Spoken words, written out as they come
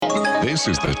This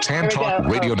is the Tan Here we Talk go.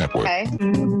 Radio Network. Okay.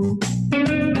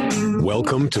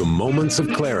 Welcome to Moments of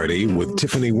Clarity with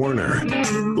Tiffany Werner,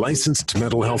 licensed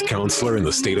mental health counselor in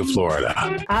the state of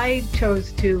Florida. I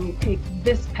chose to take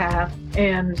this path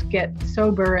and get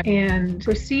sober and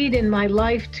proceed in my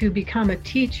life to become a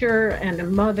teacher and a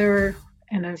mother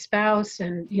and a spouse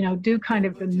and, do kind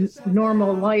of the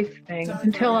normal life thing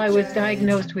until I was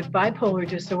diagnosed with bipolar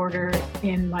disorder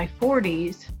in my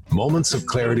 40s. Moments of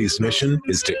Clarity's mission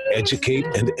is to educate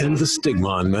and end the stigma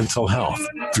on mental health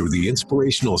through the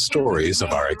inspirational stories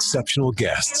of our exceptional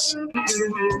guests.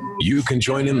 You can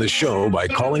join in the show by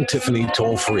calling Tiffany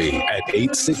toll-free at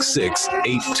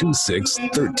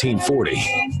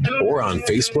 866-826-1340 or on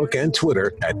Facebook and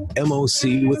Twitter at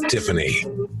MOC with Tiffany.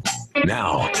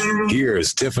 Now,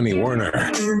 here's Tiffany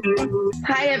Werner.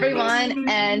 Hi, everyone,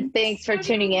 and thanks for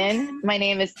tuning in. My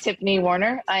name is Tiffany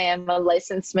Werner. I am a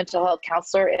licensed mental health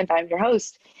counselor, and I'm your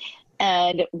host.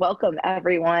 And welcome,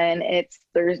 everyone. It's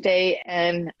Thursday,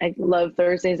 and I love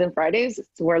Thursdays and Fridays.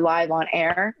 We're live on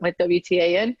air with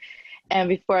WTAN. And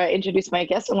before I introduce my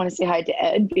guest, I want to say hi to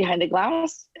Ed behind the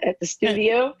glass at the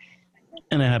studio.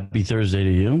 And a happy Thursday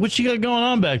to you. What you got going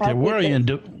on back there? Where are you in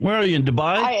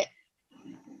Dubai?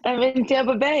 I'm in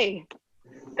Tampa Bay.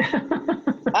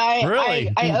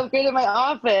 Really? I upgraded my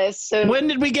office. So when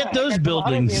did we get those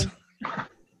buildings?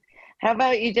 How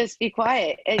about you just be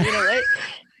quiet? And you know what?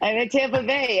 I'm in Tampa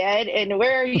Bay, Ed. And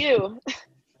where are you?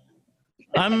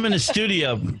 I'm in a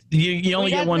studio. You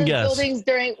only get one guess.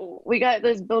 We got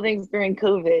those buildings during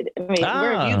COVID. I mean,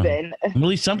 where have you been? At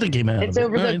least something came out. It's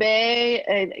over the bay.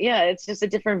 And yeah, it's just a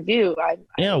different view.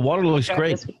 Water looks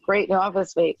great. This great new office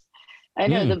space. I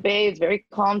know the bay is very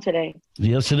calm today.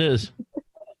 Yes, it is.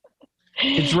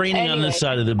 It's raining on this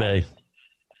side of the bay.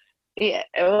 Yeah,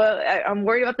 well, I'm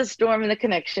worried about the storm and the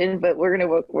connection, but we're going to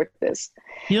work with this.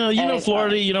 You know,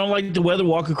 Florida, you don't like the weather,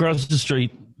 walk across the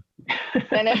street.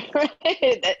 I know, right?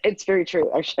 It's very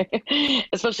true, actually,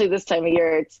 especially this time of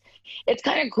year. It's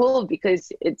kind of cool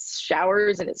because it's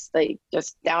showers and it's like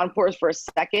just downpours for a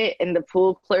second and the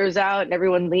pool clears out and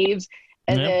everyone leaves.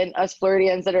 And then us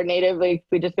Floridians that are native, like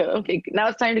we just go, okay, now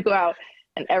it's time to go out,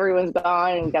 and everyone's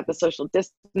gone, and we got the social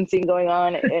distancing going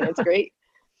on, and it's great.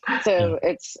 So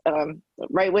it's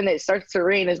right when it starts to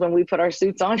rain is when we put our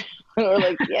suits on. We're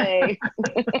like, yay!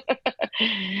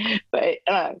 But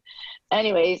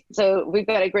anyway, so we've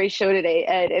got a great show today,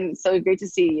 Ed, and so great to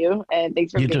see you, and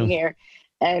thanks for being here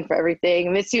and for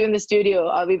everything. Miss you in the studio.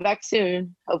 I'll be back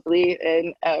soon, hopefully,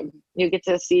 and you get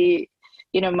to see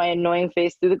my annoying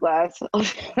face through the glass all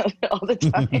the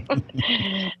time.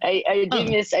 I do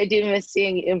miss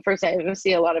seeing you in person. I miss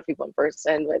seeing a lot of people in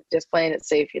person, but just playing it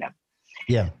safe,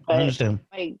 Yeah, but I understand.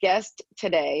 My guest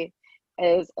today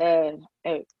is a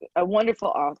wonderful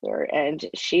author, and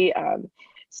she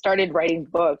started writing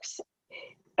books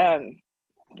in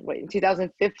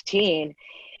 2015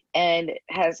 and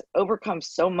has overcome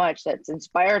so much that's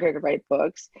inspired her to write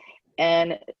books.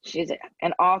 And she's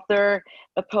an author,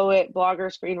 a poet, blogger,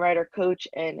 screenwriter, coach,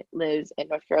 and lives in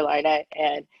North Carolina.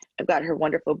 And I've got her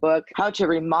wonderful book, How to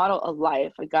Remodel a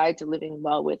Life, A Guide to Living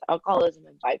Well with Alcoholism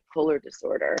and Bipolar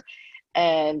Disorder.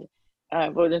 And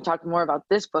we're going to talk more about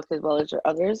this book as well as your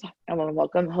others. I want to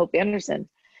welcome Hope Anderson.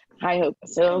 Hi, Hope.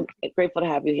 So grateful to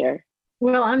have you here.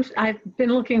 Well, I've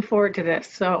been looking forward to this,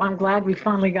 so I'm glad we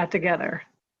finally got together.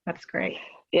 That's great.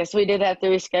 Yes, we did have to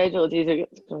reschedule due to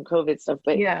some COVID stuff,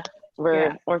 but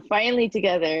we're finally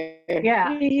together.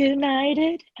 Yeah.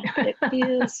 Reunited. It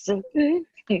feels so good.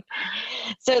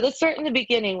 So let's start in the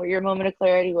beginning where your moment of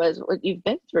clarity was, what you've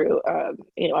been through.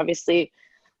 Obviously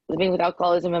living with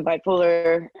alcoholism and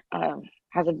bipolar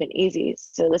hasn't been easy.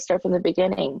 So let's start from the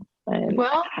beginning and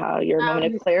how your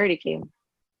moment of clarity came.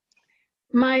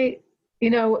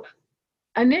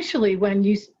 Initially, when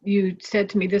you said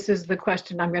to me, this is the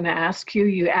question I'm going to ask you,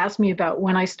 you asked me about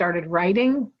when I started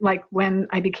writing, like when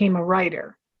I became a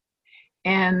writer.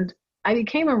 And I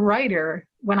became a writer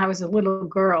when I was a little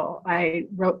girl. I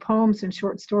wrote poems and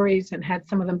short stories and had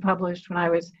some of them published when I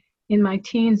was in my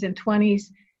teens and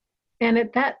 20s. And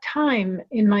at that time,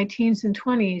 in my teens and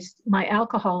 20s, my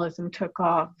alcoholism took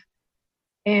off.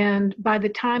 And by the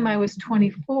time I was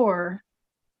 24,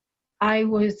 I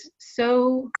was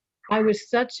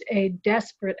such a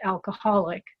desperate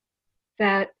alcoholic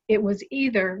that it was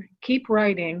either keep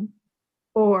writing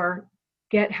or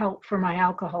get help for my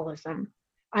alcoholism.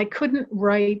 I couldn't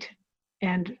write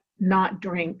and not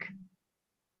drink.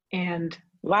 And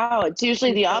wow, it's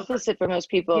usually the opposite for most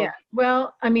people. Yeah.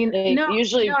 Well, I mean,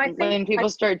 when people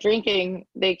start drinking,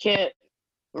 they can't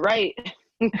write.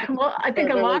 Well, I think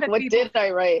a lot of what people, did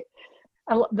I write?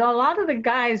 A lot of the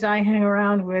guys I hang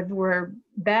around with were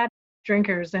bad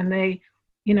drinkers, and they,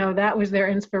 that was their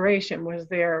inspiration, was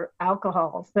their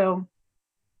alcohol. So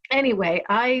anyway,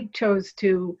 I chose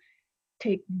to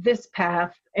take this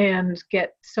path and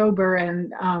get sober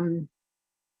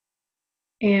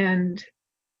and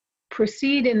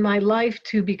proceed in my life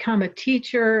to become a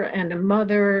teacher and a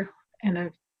mother and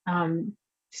a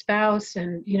spouse,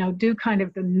 and do kind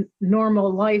of the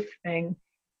normal life thing,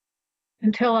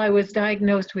 until I was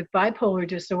diagnosed with bipolar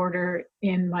disorder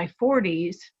in my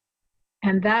 40s.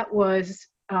 And that was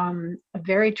a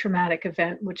very traumatic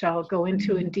event, which I'll go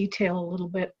into in detail a little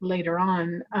bit later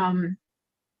on.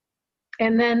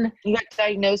 And then you got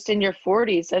diagnosed in your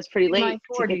 40s. That's pretty late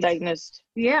to get diagnosed.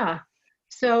 Yeah.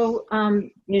 So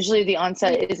usually the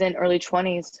onset is in early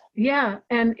 20s. Yeah.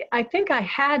 And I think I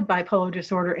had bipolar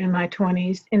disorder in my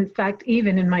 20s. In fact,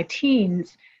 even in my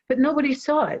teens, but nobody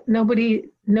saw it. Nobody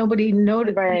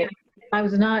noted. Right. I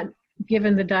was not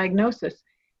given the diagnosis.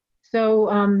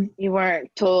 So you weren't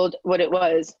told what it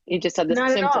was. You just had the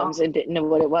symptoms and didn't know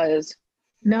what it was.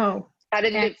 No. How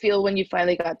did it feel when you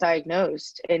finally got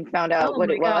diagnosed and found out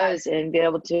what it was and be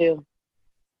able to?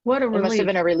 What a relief. It must have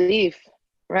been a relief.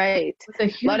 Right.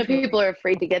 A lot of people are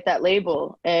afraid to get that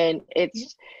label, and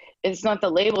it's not the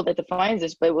label that defines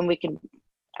us, but when we can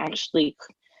actually,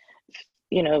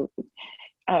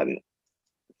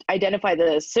 identify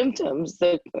the symptoms,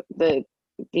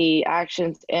 the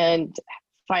actions, and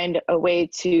find a way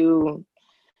to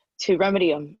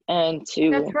remedy them and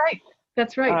to.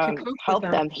 That's right. To help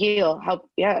them heal.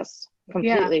 Yes,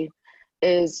 completely,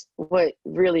 is what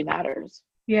really matters.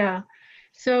 Yeah.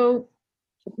 So,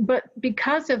 but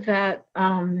because of that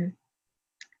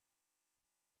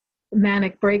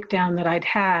manic breakdown that I'd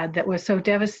had that was so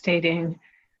devastating,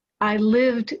 I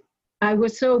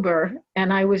was sober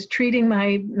and I was treating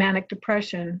my manic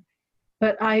depression,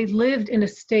 but I lived in a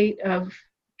state of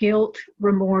guilt,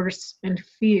 remorse, and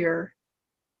fear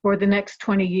for the next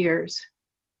 20 years.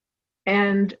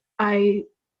 And I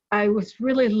was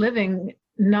really living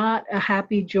not a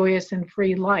happy, joyous, and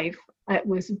free life. It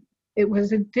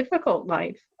was a difficult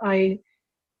life. I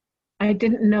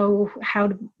didn't know how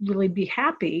to really be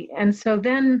happy. And so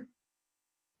then,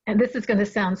 and this is going to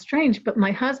sound strange, but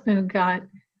my husband got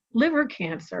liver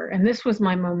cancer, and this was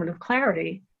my moment of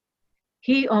clarity.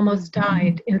 He almost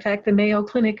died. In fact, the Mayo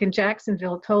Clinic in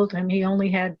Jacksonville told him he only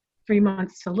had 3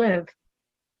 months to live.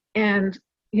 And,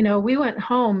 we went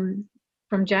home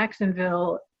from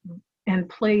Jacksonville and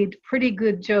played pretty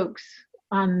good jokes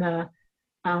on the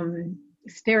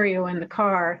stereo in the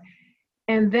car.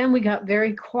 And then we got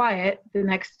very quiet the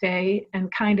next day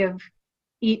and kind of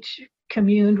each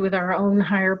communed with our own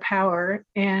higher power.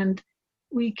 And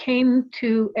we came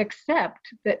to accept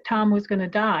that Tom was going to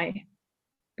die.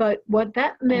 But what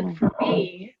that meant for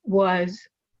me was,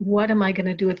 what am I going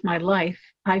to do with my life?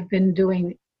 I've been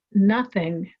doing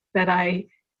nothing but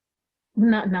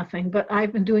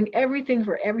I've been doing everything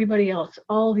for everybody else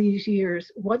all these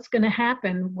years. What's going to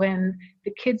happen when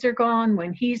the kids are gone,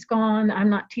 when he's gone? I'm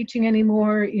not teaching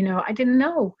anymore. I didn't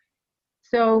know.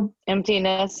 So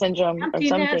emptiness syndrome or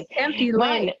something. Empty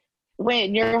life.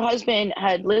 When your husband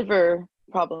had liver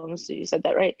problems, you said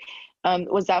that, right?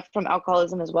 Was that from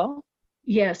alcoholism as well?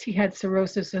 Yes, he had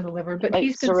cirrhosis of the liver, but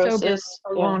he's been sober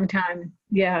a long time.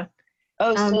 Yeah.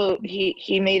 Oh, so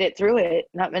he made it through it.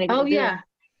 Not many people do. Yeah.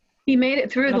 He made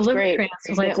it through the liver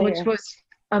transplant, which was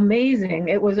amazing.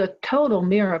 It was a total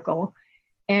miracle.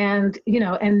 And,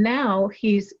 and now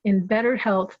he's in better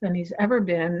health than he's ever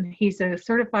been. He's a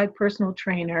certified personal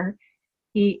trainer.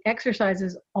 He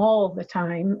exercises all the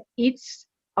time, eats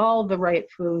all the right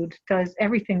food, does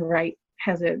everything right,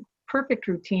 has a perfect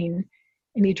routine,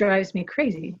 and he drives me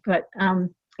crazy. But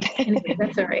anyway,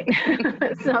 that's all right.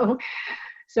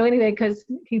 So anyway, because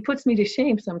he puts me to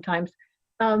shame sometimes.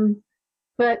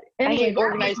 But anyway, I hate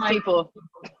organized people.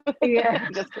 Yeah.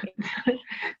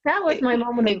 That was my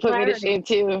moment of clarity. They put me to shame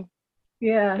too.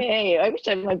 Yeah. Hey, I wish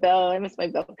I had my bell. I miss my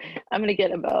bell. I'm going to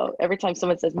get a bell. Every time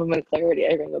someone says moment of clarity,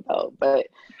 I ring a bell. But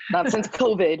not since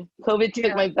COVID. COVID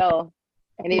took my bell.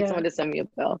 I need someone to send me a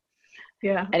bell.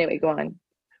 Yeah. Anyway, go on.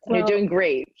 Well, you're doing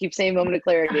great. Keep saying moment of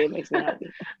clarity. It makes me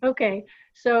happy. Okay.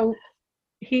 So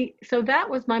that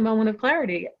was my moment of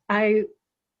clarity. I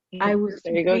was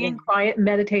being quiet,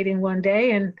 meditating one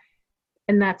day,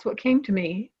 and that's what came to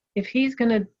me. If he's going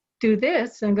to do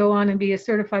this and go on and be a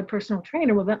certified personal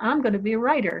trainer, well, then I'm going to be a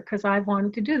writer, because I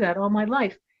wanted to do that all my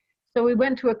life. So we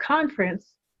went to a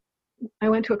conference. I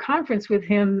went to a conference with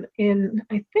him in,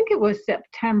 I think it was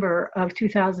September of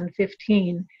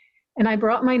 2015, and I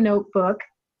brought my notebook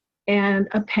and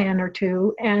a pen or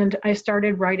two, and I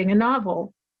started writing a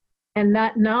novel. And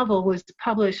that novel was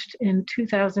published in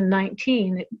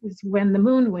 2019. It was When the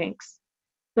Moon Winks.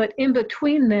 But in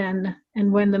between then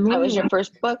and When the Moon That was your Winks,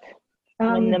 first book?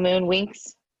 When the Moon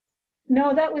Winks?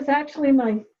 No, that was actually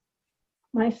my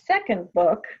second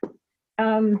book.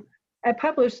 I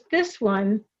published this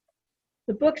one,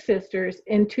 The Book Sisters,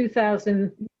 in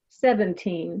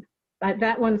 2017.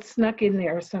 That one snuck in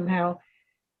there somehow.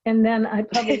 And then I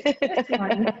published this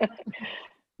one,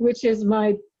 which is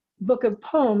my book of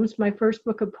poems, my first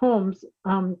book of poems,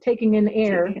 Taking in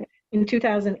Air, in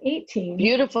 2018.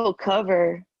 Beautiful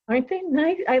cover. Aren't they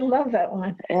nice? I love that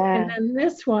one. Yeah. And then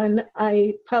this one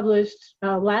I published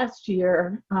last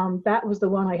year. That was the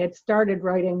one I had started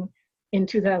writing in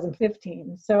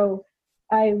 2015. So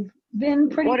I've been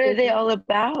pretty What are they all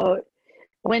about?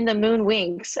 When the Moon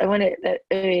Winks. And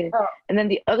then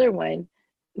the other one,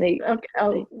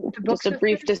 just a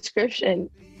brief description.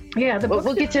 Yeah,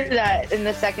 we'll get to that in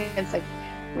the second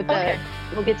segment.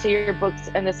 We'll get to your books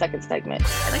in the second segment.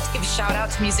 I'd like to give a shout out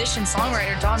to musician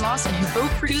songwriter Don Lawson, who both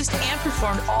produced and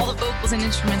performed all the vocals and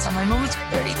instruments on my Moments of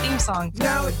Clarity theme song.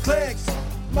 Now it clicks,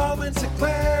 moments of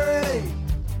clarity.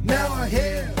 Now I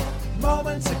hear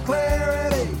moments of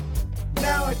clarity.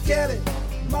 Now I get it,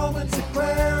 moments of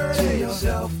clarity. To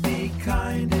yourself be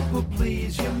kind, it will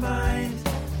please your mind.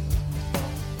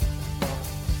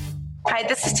 Hi,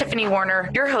 this is Tiffany Warner,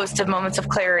 your host of Moments of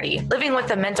Clarity. Living with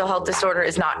a mental health disorder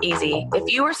is not easy.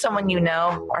 If you or someone you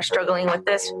know are struggling with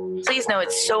this, please know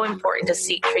it's so important to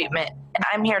seek treatment, and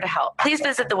I'm here to help. Please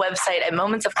visit the website at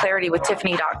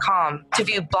momentsofclaritywithtiffany.com to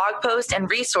view blog posts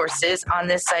and resources on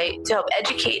this site to help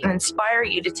educate and inspire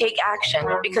you to take action,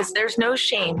 because there's no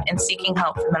shame in seeking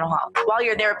help for mental health. While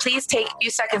you're there, please take a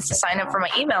few seconds to sign up for my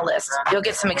email list. You'll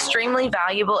get some extremely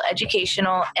valuable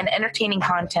educational and entertaining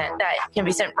content that can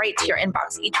be sent right to your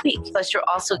inbox each week. Plus, you'll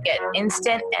also get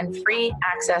instant and free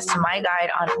access to my guide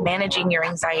on managing your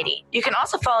anxiety. You can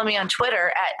also follow me on Twitter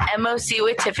at MOC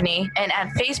with Tiffany and at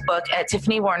Facebook at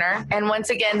Tiffany Warner. And once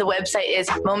again, the website is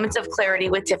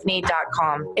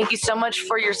momentsofclaritywithtiffany.com. Thank you so much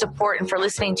for your support and for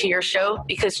listening to your show,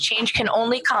 because change can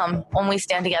only come when we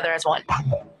stand together as one.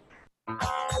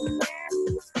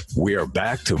 We are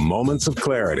back to Moments of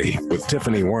Clarity with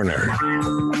Tiffany Warner.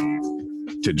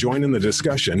 To join in the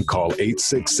discussion, call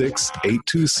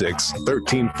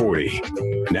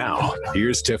 866-826-1340. Now,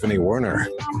 here's Tiffany Warner.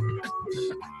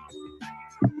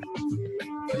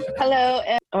 Hello,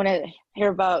 and I want to hear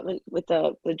about with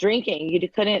the drinking. You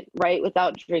couldn't write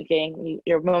without drinking.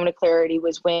 Your moment of clarity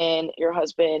was when your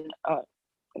husband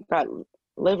got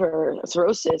liver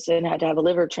cirrhosis and had to have a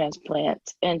liver transplant.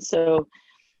 And so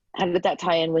how did that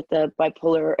tie in with the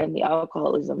bipolar and the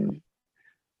alcoholism?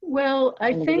 Well,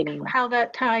 I think how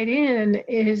that tied in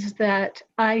is that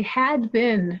I had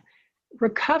been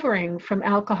recovering from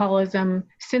alcoholism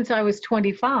since I was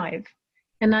 25.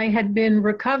 And I had been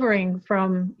recovering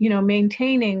from,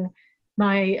 maintaining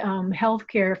my health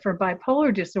care for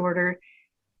bipolar disorder.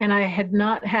 And I had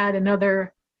not had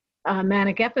another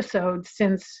manic episode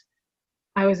since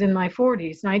I was in my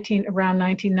 40s, around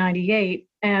 1998.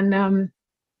 And,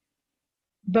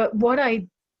 but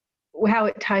how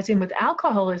it ties in with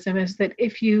alcoholism is that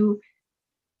if you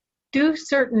take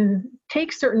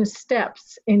certain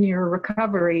steps in your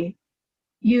recovery,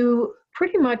 you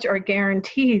pretty much are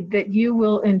guaranteed that you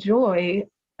will enjoy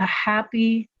a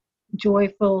happy,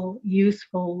 joyful,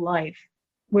 useful life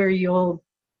where you'll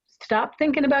stop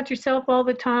thinking about yourself all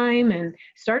the time and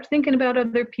start thinking about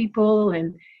other people,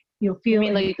 and you'll feel. You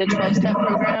mean like the 12-step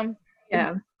program?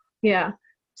 Yeah, yeah.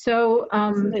 So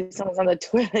someone's on the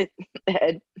toilet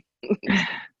bed.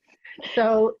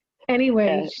 So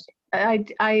anyway, yeah.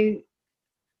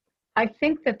 I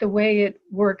think that the way it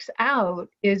works out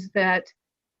is that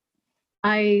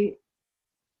I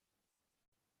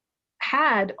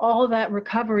had all that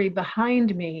recovery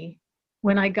behind me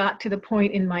when I got to the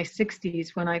point in my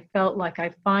 60s when I felt like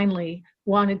I finally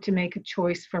wanted to make a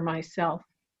choice for myself.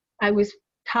 I was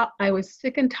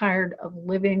sick and tired of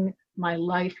living my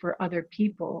life for other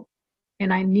people,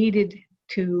 and I needed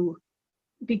to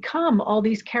become all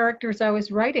these characters I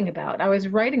was writing about. I was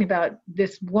writing about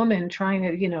this woman trying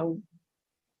to,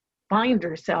 find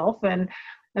herself, and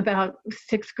about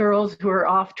 6 girls who are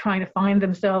off trying to find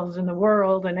themselves in the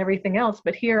world and everything else.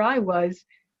 But here I was,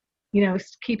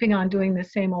 keeping on doing the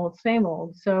same old.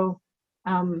 So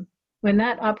when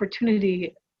that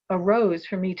opportunity arose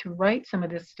for me to write some of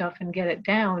this stuff and get it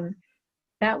down,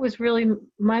 that was really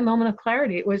my moment of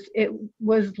clarity. It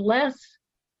was less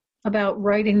about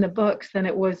writing the books than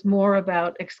it was more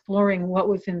about exploring what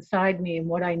was inside me and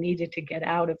what I needed to get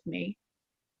out of me.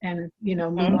 And, it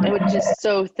was just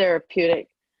so therapeutic.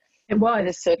 It was. It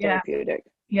is so therapeutic.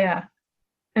 Yeah.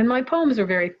 And my poems are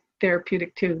very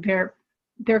therapeutic too.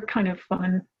 They're kind of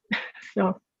fun.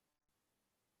 So.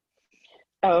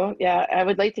 Oh yeah, I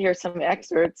would like to hear some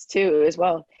excerpts too as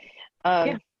well.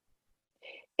 Yeah.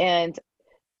 And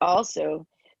also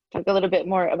talk a little bit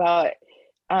more about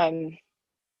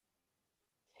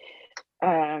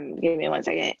give me 1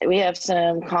 second. We have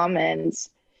some comments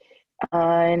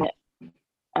on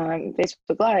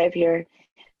Facebook Live here.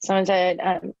 Someone said,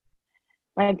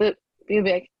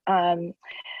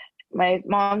 my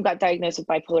mom got diagnosed with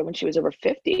bipolar when she was over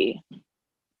 50.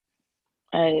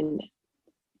 And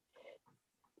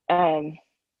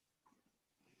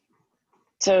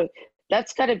so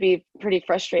that's got to be pretty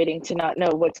frustrating to not know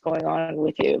what's going on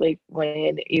with you, like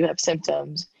when you have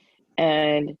symptoms.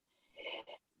 And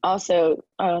also,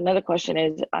 another question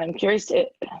is, I'm curious to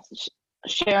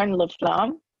Sharon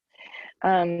LaFlamme.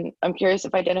 I'm curious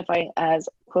if identifying as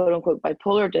quote unquote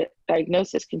bipolar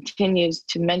diagnosis continues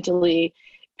to mentally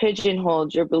pigeonhole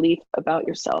your belief about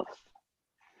yourself.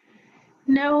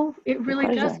 No, it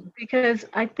really doesn't, because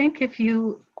I think thank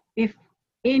you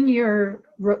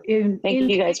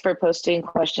guys for posting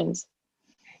questions.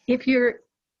 If you're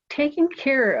taking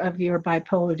care of your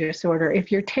bipolar disorder,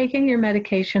 if you're taking your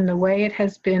medication the way it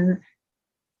has been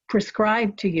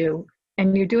prescribed to you,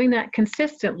 and you're doing that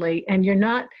consistently, and you're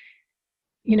not,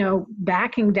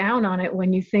 backing down on it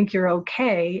when you think you're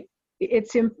okay,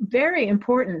 it's very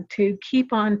important to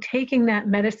keep on taking that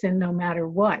medicine no matter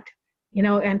what,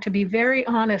 and to be very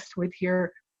honest with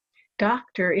your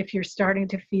doctor if you're starting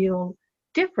to feel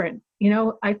different.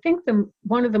 I think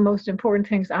one of the most important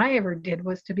things I ever did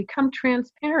was to become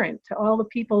transparent to all the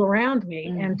people around me,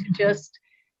 and to just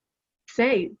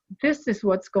say, this is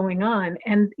what's going on.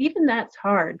 And even that's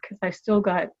hard, because I still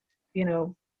got,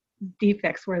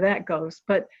 defects where that goes.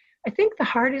 But I think the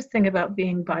hardest thing about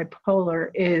being bipolar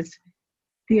is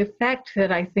the effect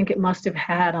that I think it must have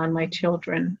had on my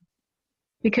children,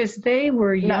 because they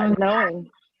were young.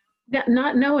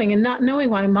 Not knowing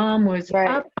why mom was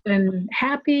up and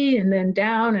happy and then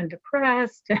down and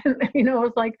depressed. And, it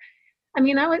was like, I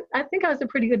think I was a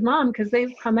pretty good mom because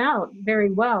they've come out very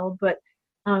well, but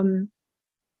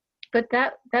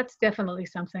that's definitely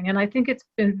something. And I think it's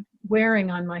been wearing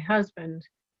on my husband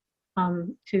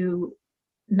to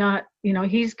not,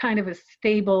 he's kind of a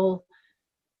stable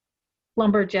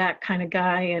lumberjack kind of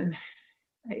guy. And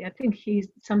I think he's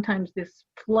sometimes this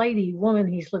flighty woman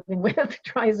he's living with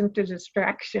drives him to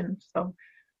distraction. So,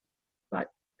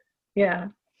 but yeah.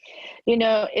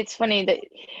 It's funny that,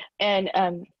 and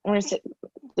I'm going to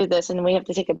do this and we have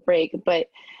to take a break. But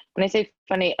when I say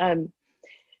funny,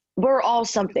 we're all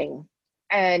something.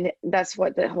 And that's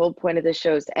what the whole point of this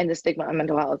show is, to end the stigma on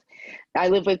mental health. I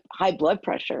live with high blood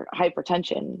pressure,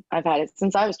 hypertension. I've had it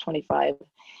since I was 25.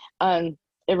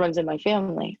 It runs in my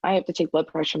family. I have to take blood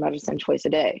pressure medicine twice a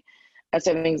day. I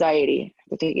have anxiety. I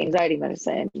have to take anxiety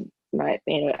medicine,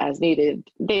 as needed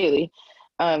daily.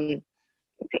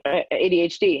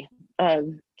 ADHD.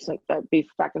 So that'd be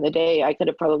back in the day. I could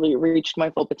have probably reached my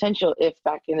full potential if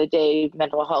back in the day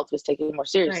mental health was taken more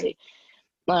seriously.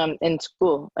 In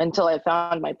school, until I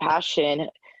found my passion.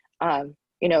 When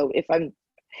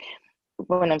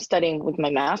I'm studying with my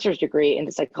master's degree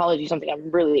into psychology, something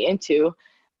I'm really into,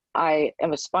 I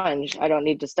am a sponge. I don't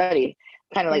need to study,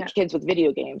 kind of like kids with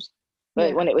video games.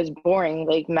 But when it was boring,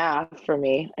 like math for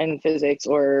me and physics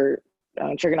or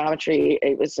trigonometry,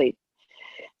 it was like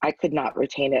I could not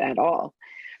retain it at all.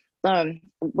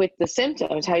 With the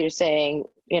symptoms, how you're saying,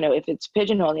 if it's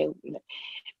pigeonholing,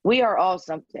 we are all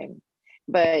something.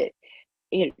 But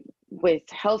with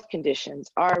health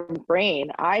conditions, our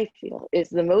brain, I feel, is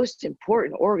the most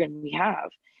important organ we have.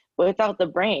 Without the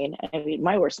brain,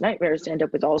 my worst nightmare is to end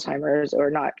up with Alzheimer's or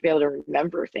not be able to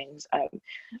remember things.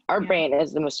 Our brain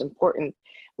is the most important.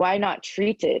 Why not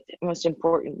treat it most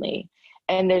importantly?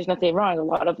 And there's nothing wrong. A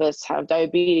lot of us have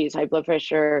diabetes, high blood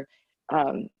pressure,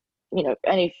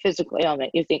 any physical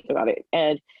ailment, you think about it.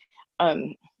 And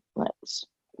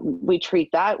we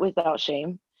treat that without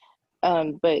shame.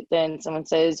 But then someone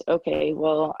says, okay,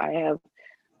 well, I have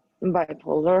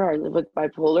bipolar, or I live with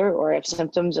bipolar, or I have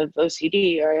symptoms of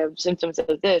OCD, or I have symptoms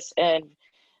of this, and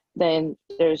then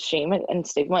there's shame and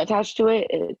stigma attached to it.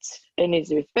 It needs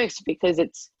to be fixed, because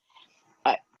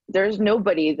there's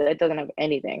nobody that doesn't have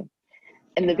anything.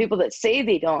 And the people that say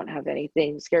they don't have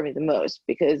anything scare me the most,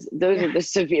 because those are the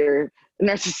severe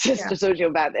narcissist or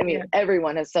sociopath.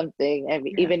 Everyone has something.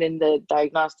 Even in the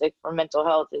diagnostic for mental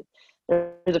health,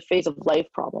 there's a phase of life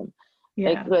problem.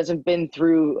 Like, who hasn't been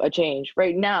through a change?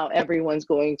 Right now, everyone's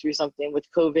going through something with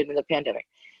COVID and the pandemic.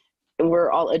 We're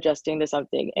all adjusting to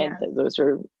something, and those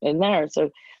are in there.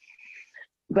 So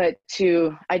but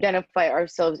to identify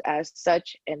ourselves as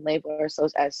such and label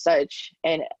ourselves as such,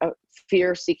 and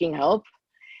fear seeking help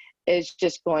is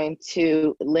just going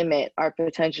to limit our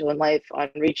potential in life on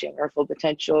reaching our full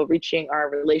potential, reaching our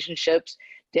relationships,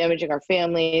 damaging our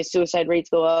families. Suicide rates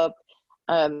go up,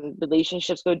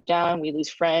 relationships go down, we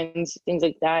lose friends, things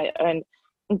like that. And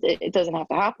it doesn't have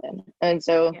to happen. And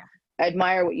so I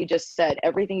admire what you just said.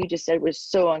 Everything you just said was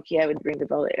so on key. I would ring the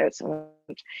bell at so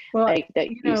much. Well, like that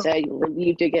you said you were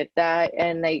relieved to get that,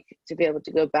 and like to be able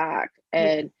to go back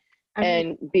and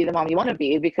be the mom you want to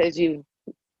be, because you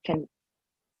can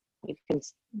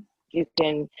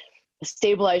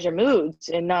stabilize your moods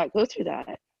and not go through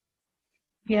that.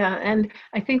 Yeah, and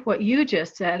I think what you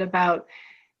just said about,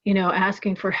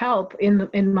 asking for help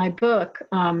in my book,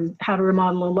 How to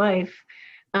Remodel a Life,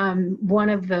 one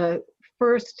of the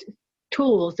first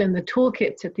tools in the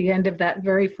toolkits at the end of that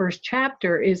very first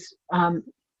chapter is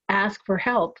ask for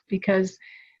help, because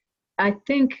I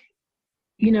think,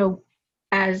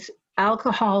 as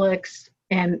alcoholics,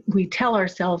 and we tell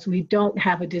ourselves we don't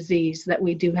have a disease that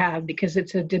we do have because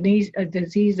it's a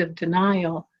disease of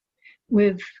denial.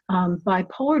 With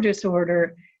bipolar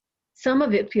disorder, some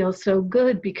of it feels so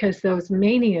good because those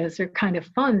manias are kind of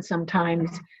fun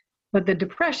sometimes, but the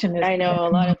depression is. I know a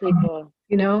lot of people.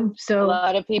 So a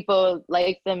lot of people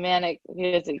like the manic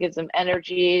because it gives them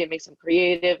energy, it makes them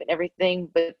creative and everything,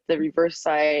 but the reverse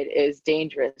side is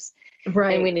dangerous.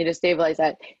 Right. And we need to stabilize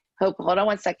that. Hope, hold on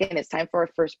one second. It's time for our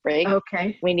first break.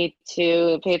 Okay. We need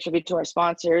to pay a tribute to our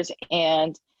sponsors,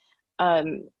 and I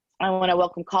want to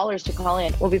welcome callers to call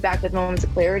in. We'll be back with Moments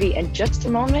of Clarity in just a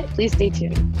moment. Please stay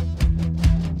tuned.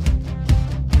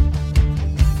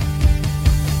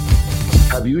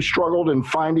 Have you struggled in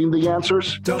finding the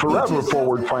answers? Forever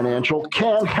Forward Financial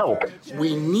can help.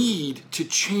 We need to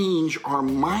change our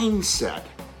mindset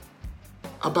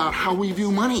about how we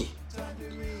view money.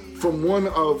 From one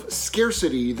of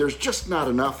scarcity, there's just not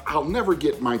enough, I'll never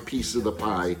get my piece of the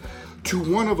pie, to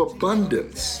one of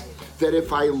abundance, that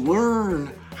if I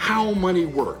learn how money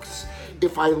works,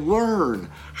 if I learn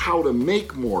how to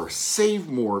make more, save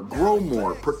more, grow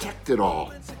more, protect it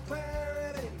all,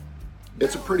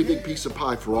 it's a pretty big piece of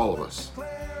pie for all of us.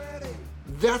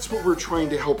 That's what we're trying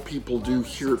to help people do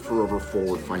here at Forever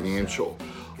Forward Financial.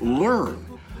 Learn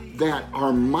that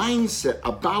our mindset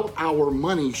about our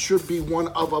money should be one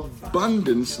of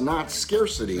abundance, not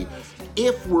scarcity,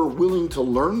 if we're willing to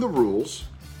learn the rules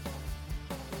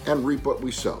and reap what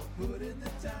we sow.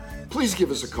 Please give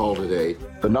us a call today.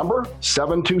 The number,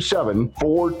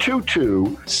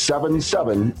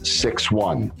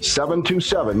 727-422-7761.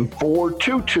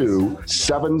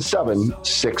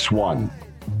 727-422-7761.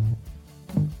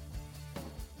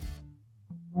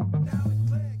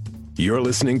 You're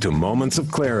listening to Moments of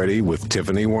Clarity with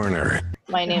Tiffany Warner.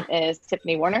 My name is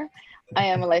Tiffany Warner. I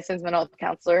am a licensed mental health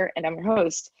counselor, and I'm your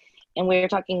host. And we're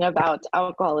talking about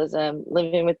alcoholism,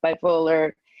 living with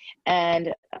bipolar,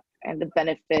 and the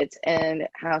benefits, and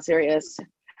how serious,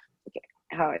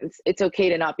 how it's okay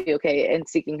to not be okay, and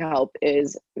seeking help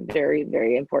is very,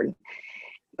 very important.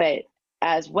 But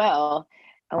as well,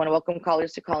 I want to welcome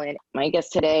callers to call in. My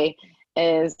guest today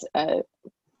is an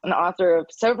author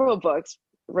of several books,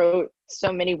 wrote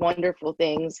so many wonderful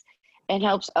things, and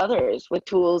helps others with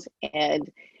tools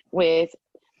and with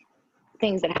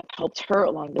things that have helped her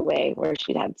along the way, where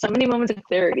she had so many moments of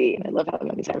clarity. And I love how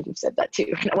many times you've said that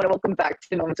too. And I want to welcome back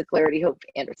to Moments of Clarity, Hope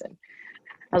Anderson.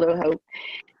 Hello, Hope.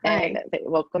 And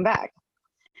welcome back.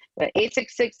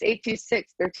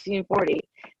 866-826-1340.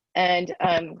 And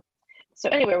so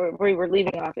anyway, where we were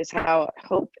leaving off is how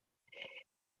hope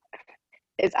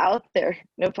is out there.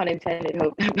 No pun intended,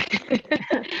 Hope.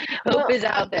 Hope is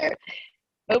out there.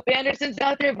 Hope Anderson's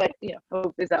out there, but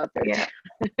hope is out there. Yeah.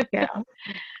 Yeah.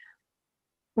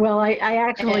 Well, I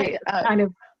actually kind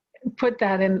of put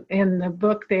that in the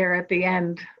book there at the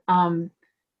end,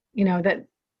 that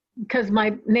because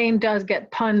my name does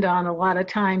get punned on a lot of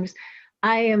times.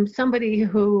 I am somebody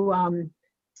who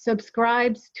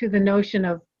subscribes to the notion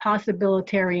of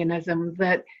possibilitarianism,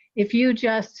 that if you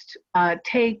just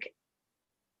take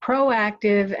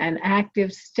proactive and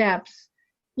active steps,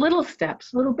 little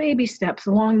baby steps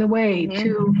along the way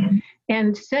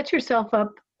and set yourself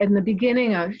up in the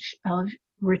beginning of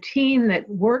routine that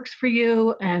works for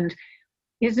you and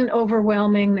isn't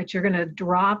overwhelming, that you're going to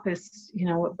drop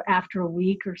after a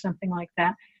week or something like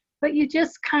that. But you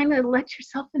just kind of let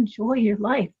yourself enjoy your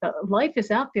life. Life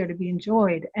is out there to be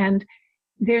enjoyed, and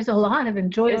there's a lot of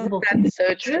enjoyable things so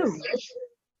to true.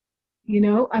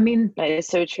 do. That is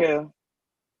so true.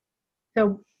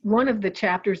 So one of the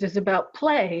chapters is about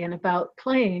play and about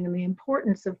playing and the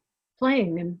importance of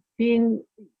playing and being,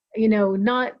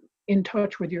 not in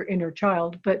touch with your inner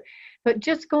child. But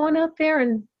just going out there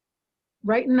and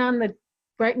writing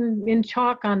in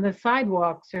chalk on the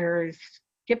sidewalks, or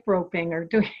skip roping, or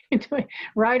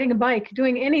riding a bike,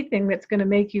 doing anything that's going to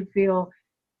make you feel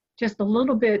just a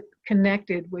little bit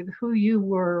connected with who you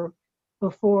were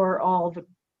before all the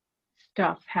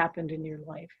stuff happened in your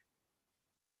life.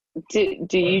 Do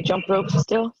you jump rope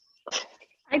still?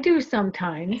 I do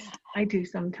sometimes. I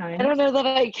don't know that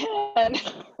I can.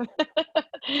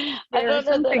 I don't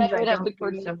know that I would have the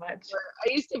coordination so much.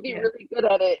 I used to be really good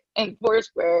at it in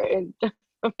Foursquare, and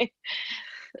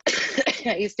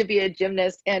I used to be a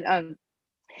gymnast, and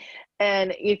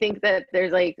you think that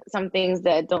there's like some things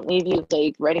that don't leave you,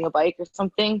 like riding a bike or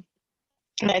something.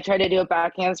 And I tried to do a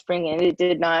back handspring, and it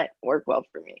did not work well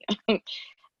for me.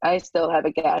 I still have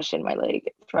a gash in my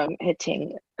leg from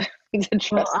hitting the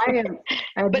dresser.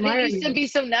 But it used to be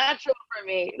so natural for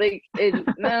me. Like,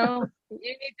 no, you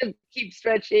need to keep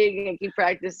stretching and keep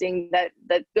practicing. That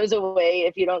goes away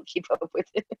if you don't keep up with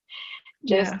it.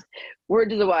 Just word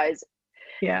to the wise.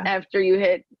 Yeah. After you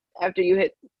hit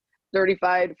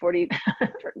 35, 40,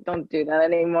 don't do that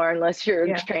anymore unless you're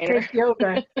a trainer. Take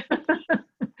yoga.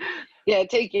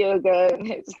 Take yoga.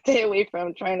 Stay away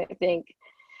from trying to think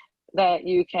that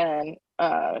you can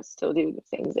still do the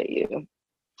things that you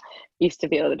used to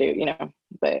be able to do,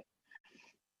 But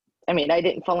I mean, I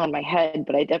didn't fall on my head,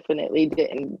 but I definitely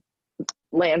didn't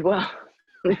land well.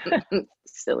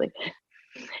 Silly.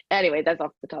 Anyway, that's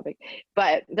off the topic.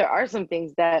 But there are some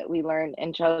things that we learn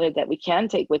in childhood that we can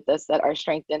take with us that are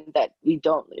strengthened, that we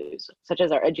don't lose, such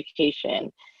as our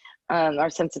education, our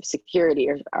sense of security,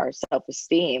 our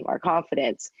self-esteem, our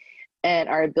confidence, and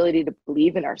our ability to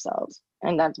believe in ourselves.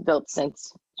 And that's built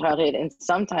since childhood. And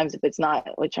sometimes if it's not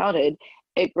with childhood,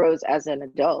 it grows as an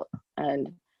adult. And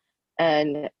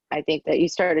I think that you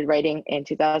started writing in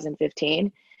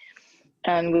 2015.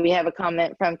 And we have a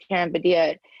comment from Karen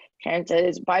Badia. Karen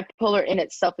says, bipolar in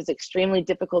itself is extremely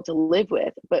difficult to live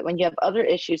with, but when you have other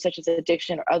issues such as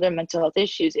addiction or other mental health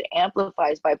issues, it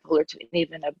amplifies bipolar to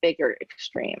even a bigger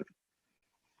extreme.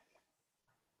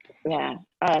 Yeah.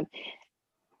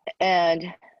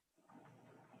 And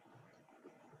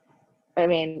I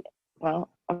mean, well,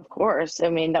 of course, I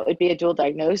mean, that would be a dual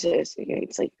diagnosis.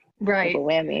 It's like right. A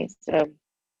whammy.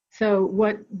 So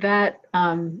what that,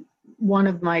 one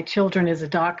of my children is a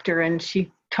doctor, and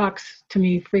she talks to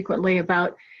me frequently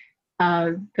about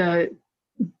the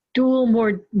dual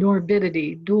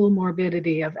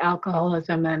morbidity of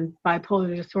alcoholism and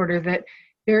bipolar disorder, that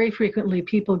very frequently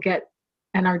people get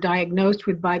and are diagnosed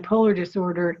with bipolar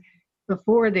disorder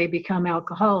before they become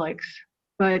alcoholics.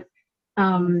 But,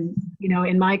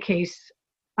 in my case,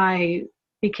 I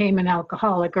became an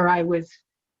alcoholic, or I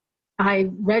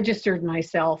registered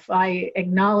myself. I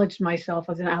acknowledged myself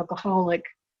as an alcoholic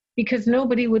because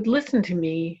nobody would listen to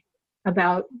me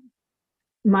about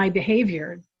my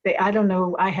behavior. I don't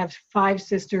know. I have 5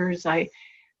 sisters. I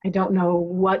don't know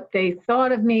what they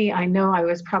thought of me. I know I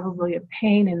was probably a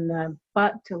pain in the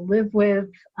butt to live with.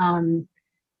 I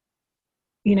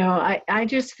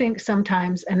just think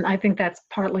sometimes, and I think that's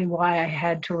partly why I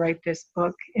had to write this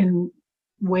book, in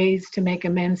ways to make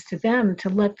amends to them, to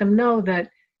let them know that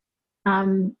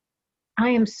I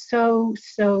am so,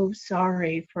 so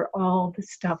sorry for all the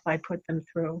stuff I put them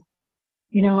through.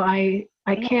 I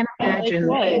can't imagine.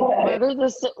 Like what are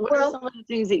some of the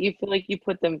things that you feel like you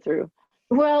put them through?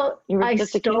 Well, I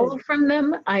stole from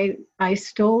them. I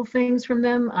stole things from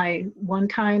them. One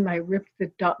time I ripped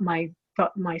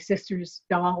my sister's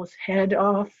doll's head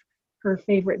off, her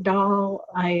favorite doll.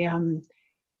 Who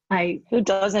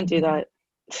doesn't do that?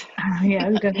 Yeah,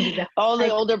 who doesn't do that? All the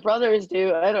older brothers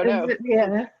do. I don't know.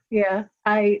 Yeah.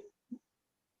 I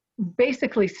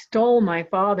basically stole my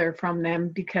father from them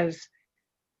because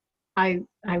I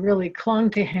really clung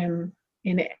to him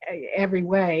in every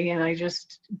way, and I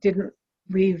just didn't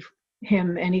leave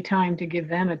him any time to give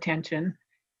them attention.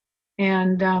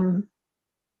 And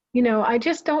I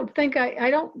just don't think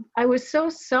I was so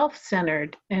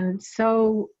self-centered and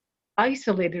so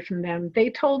isolated from them. They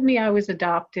told me I was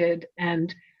adopted,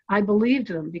 and I believed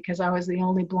them because I was the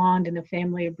only blonde in a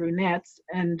family of brunettes,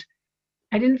 and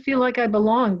I didn't feel like I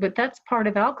belonged. But that's part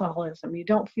of alcoholism. You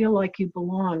don't feel like you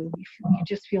belong. You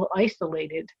just feel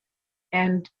isolated,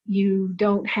 and you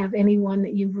don't have anyone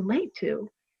that you relate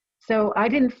to. So I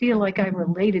didn't feel like I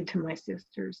related to my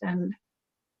sisters, and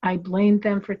I blamed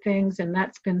them for things, and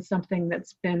that's been something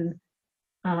that's been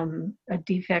a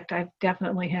defect I've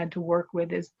definitely had to work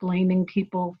with, is blaming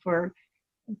people for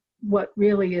what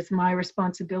really is my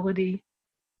responsibility.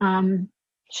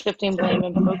 Shifting blame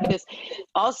and focus.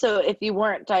 Also, if you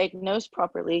weren't diagnosed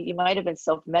properly, you might have been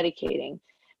self-medicating,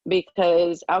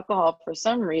 because alcohol, for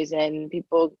some reason,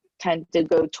 people tend to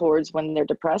go towards when they're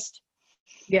depressed.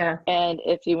 Yeah. And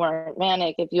if you weren't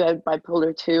manic, if you had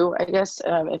bipolar 2, I guess,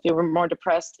 if you were more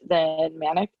depressed than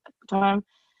manic at the time,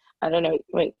 I don't know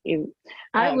what you.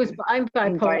 I'm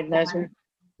bipolar.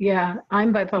 Yeah,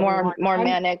 I'm bipolar. More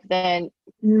manic than.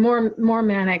 More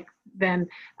manic than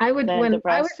I would when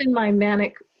depressed. I was in my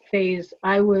manic phase.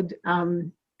 I would.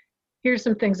 Here's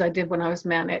some things I did when I was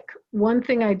manic. One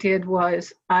thing I did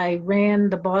was I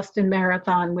ran the Boston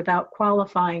Marathon without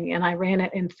qualifying, and I ran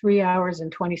it in 3 hours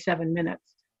and 27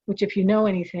 minutes, which, if you know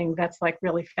anything, that's like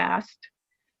really fast.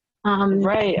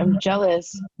 Right, I'm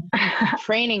jealous.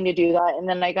 Training to do that, and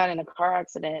then I got in a car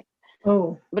accident.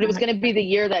 Oh, but it was going to be the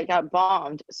year that got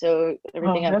bombed, so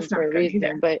everything happens for a reason.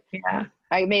 Either. But yeah,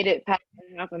 I made it past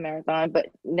half a marathon. But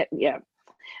yeah,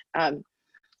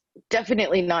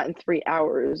 definitely not in 3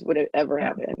 hours would it ever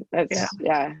happen. That's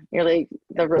you're like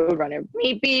the road runner.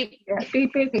 Beep beep. Yeah,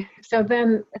 beep beep. So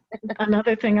then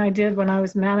another thing I did when I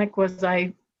was manic was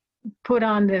I put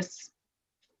on this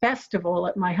festival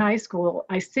at my high school.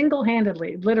 I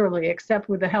single-handedly, literally, except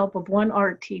with the help of one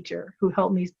art teacher who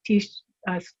helped me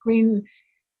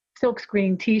silk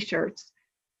screen t-shirts.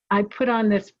 I put on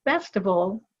this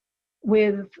festival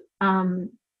with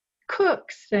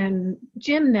cooks and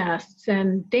gymnasts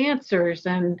and dancers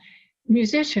and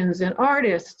musicians and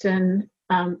artists and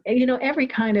every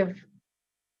kind of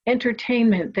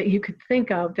entertainment that you could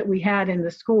think of that we had in the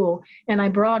school. And I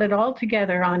brought it all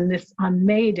together on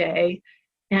May Day.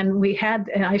 And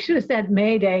I should have said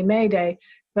May Day,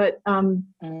 but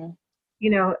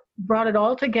brought it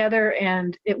all together,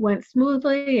 and it went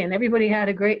smoothly, and everybody had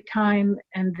a great time.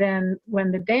 And then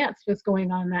when the dance was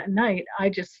going on that night, I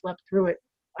just slept through it.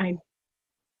 I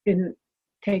didn't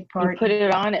take part. You put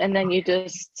it on, and then you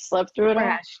just slept through it.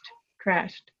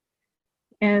 Crashed.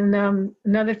 And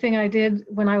another thing I did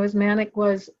when I was manic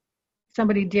was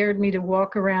somebody dared me to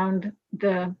walk around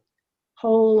the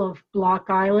whole of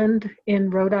Block Island in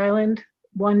Rhode Island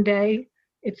one day.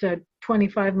 It's a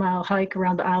 25-mile hike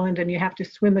around the island, and you have to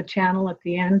swim a channel at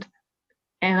the end.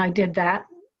 And I did that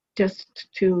just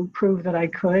to prove that I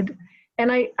could.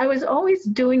 And I was always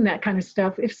doing that kind of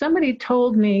stuff. If somebody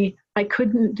told me I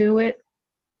couldn't do it,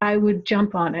 I would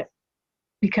jump on it,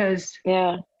 because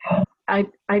you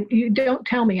don't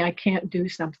tell me I can't do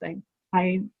something.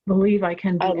 I believe I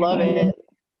can do I love it.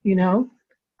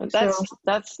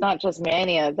 That's not just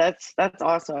mania. That's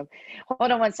awesome.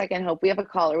 Hold on one second, Hope. We have a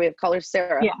caller. We have caller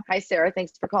Sarah. Yeah. Hi, Sarah.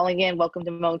 Thanks for calling in. Welcome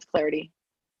to Moments Clarity.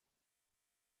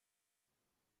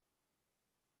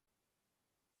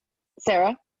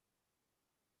 Sarah.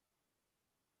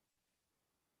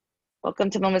 Welcome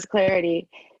to Moments Clarity.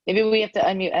 Maybe we have to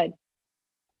unmute Ed.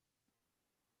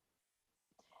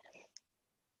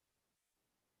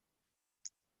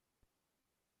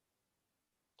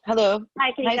 Hello.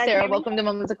 Hi, Sarah. Welcome to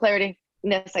Moments of Clarity.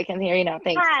 Yes, I can hear you now.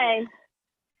 Thanks.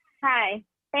 Hi.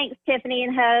 Thanks, Tiffany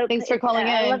and Hope. Thanks for calling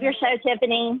in. I love your show,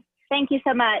 Tiffany. Thank you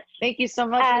so much. Thank you so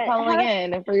much for calling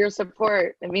in and for your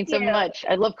support. It means so much.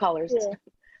 I love callers.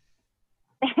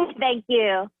 Thank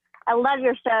you. I love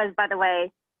your shows, by the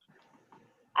way.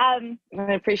 I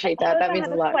appreciate that. That means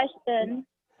a lot. Question.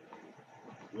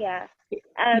 Yeah.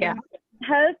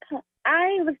 Hope,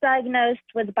 I was diagnosed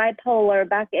with bipolar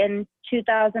back in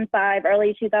 2005,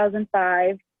 early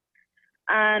 2005.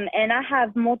 And I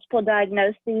have multiple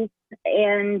diagnoses.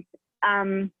 And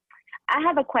I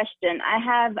have a question. I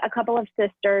have a couple of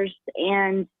sisters,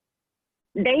 and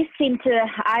they seem to,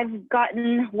 I've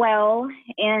gotten well,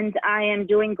 and I am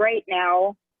doing great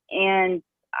now. And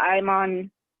I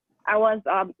was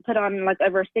put on like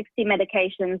over 60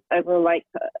 medications over like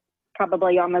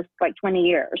probably almost like 20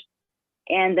 years.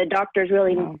 And the doctors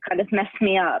really kind of messed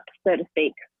me up, so to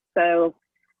speak. So,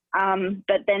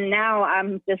 but then now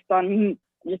I'm just on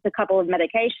just a couple of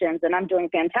medications, and I'm doing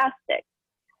fantastic.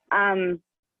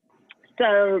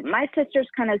 So my sisters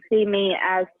kind of see me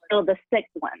as still the sick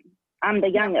one. I'm the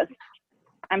youngest.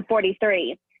 I'm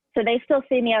 43. So they still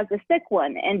see me as the sick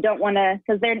one and don't want to,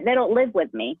 because they don't live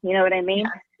with me. You know what I mean?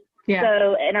 Yeah.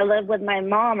 So, and I live with my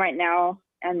mom right now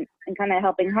and kind of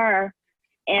helping her.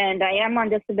 And I am on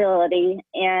disability,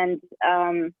 and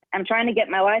I'm trying to get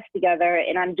my life together,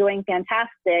 and I'm doing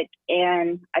fantastic.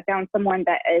 And I found someone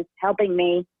that is helping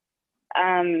me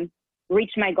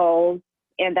reach my goals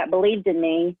and that believed in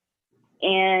me.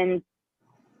 And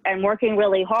I'm working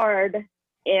really hard,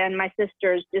 and my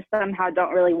sisters just somehow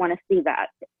don't really want to see that.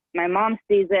 My mom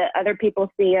sees it, other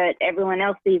people see it, everyone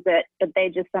else sees it, but they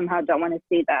just somehow don't want to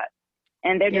see that.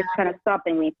 And they're just kind of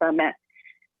stopping me from it.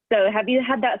 So have you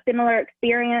had that similar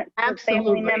experience with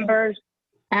family members?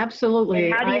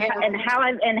 Absolutely. And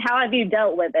how have you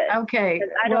dealt with it? Okay.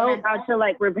 I don't know how to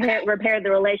like repair the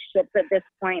relationships at this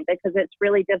point, because it's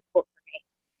really difficult for me.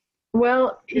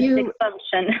 Well,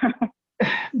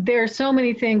 there are so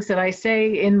many things that I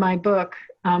say in my book,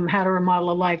 How to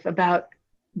Remodel a Life, about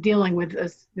dealing with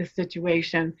this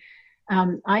situation.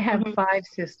 I have 5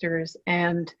 sisters,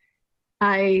 and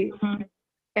I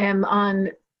am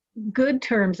on good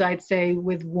terms, I'd say,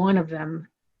 with one of them.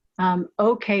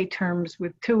 Okay terms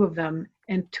with 2 of them,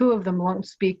 and 2 of them won't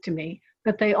speak to me,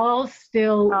 but they all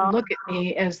still look at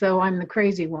me as though I'm the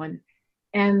crazy one.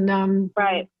 And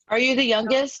right. Are you the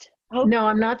youngest? No,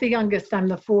 I'm not the youngest. I'm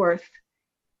the 4th.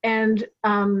 And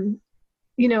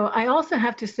I also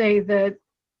have to say that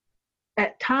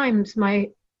at times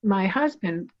my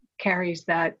husband carries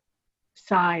that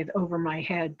scythe over my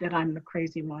head that I'm the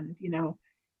crazy one.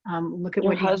 Look at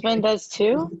your husband does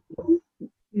too.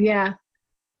 Yeah.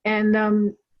 And,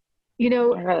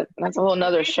 that's a whole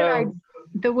nother show.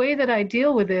 The way that I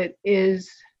deal with it is,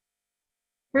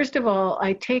 first of all,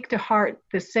 I take to heart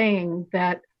the saying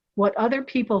that what other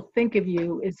people think of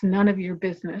you is none of your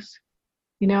business.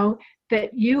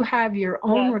 That you have your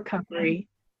own recovery,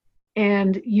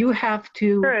 and you have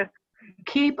to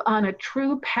keep on a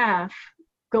true path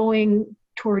going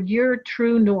toward your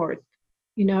true north,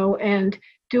 and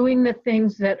doing the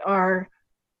things that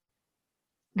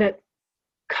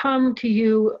come to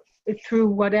you through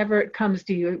whatever it comes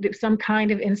to you, some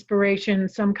kind of inspiration,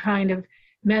 some kind of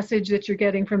message that you're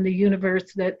getting from the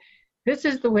universe that this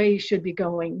is the way you should be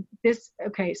going.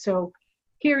 So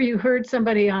here you heard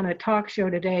somebody on a talk show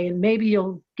today, and maybe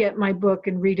you'll get my book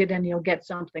and read it and you'll get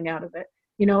something out of it.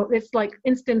 It's like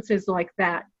instances like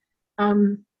that.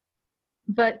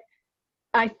 But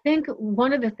I think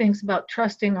one of the things about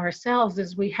trusting ourselves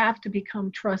is we have to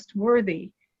become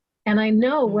trustworthy. And I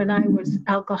know when I was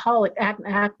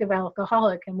active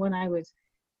alcoholic, and when I was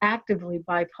actively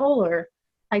bipolar,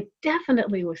 I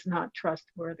definitely was not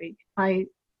trustworthy. I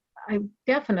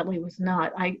definitely was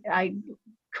not. I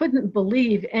couldn't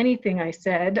believe anything I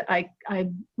said. I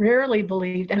rarely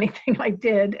believed anything I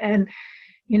did. And,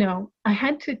 I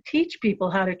had to teach people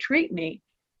how to treat me.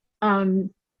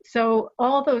 So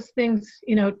all those things,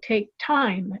 take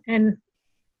time, and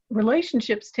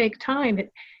relationships take time.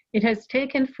 It has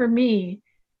taken for me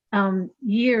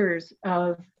years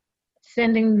of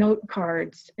sending note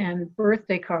cards and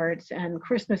birthday cards and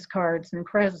Christmas cards and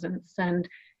presents and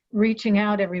reaching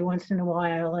out every once in a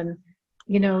while, and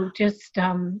just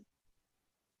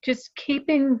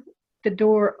keeping the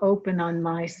door open on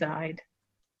my side.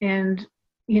 And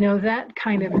that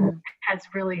kind of has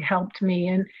really helped me,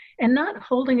 and not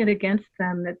holding it against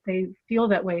them that they feel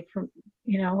that way. From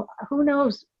who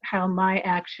knows how my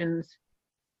actions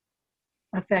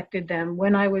affected them.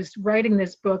 When I was writing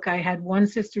this book, I had one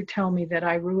sister tell me that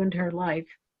I ruined her life.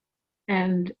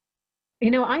 And,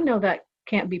 I know that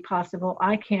can't be possible.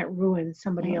 I can't ruin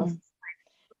somebody else's life.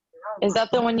 Is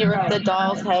that the one you ripped the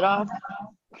doll's head off?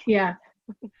 Yeah.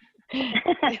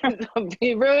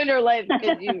 You ruined her life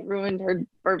because you ruined her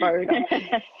barbaric.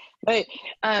 But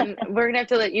we're going to have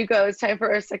to let you go. It's time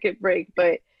for our second break,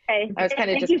 but I was kind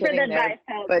of just kidding there.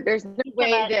 But there's no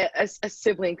way that a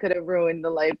sibling could have ruined the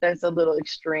life. That's a little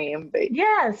extreme. But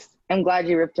yes, I'm glad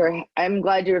you ripped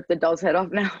the doll's head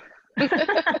off now.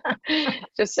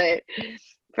 Just say it,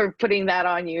 for putting that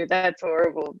on you. That's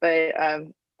horrible. But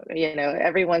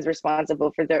everyone's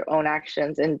responsible for their own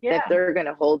actions, and if they're going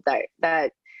to hold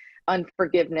that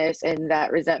unforgiveness and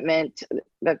that resentment,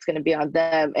 that's going to be on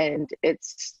them. And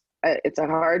it's a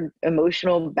hard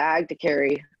emotional bag to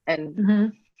carry,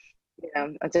 and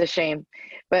it's a shame.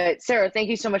 But Sarah, thank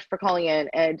you so much for calling in.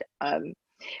 And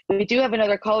we do have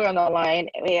another caller on the line.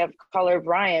 We have caller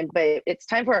Brian, but it's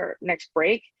time for our next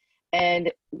break,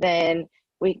 and then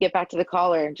we get back to the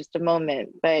caller in just a moment.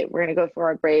 But we're going to go for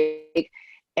our break,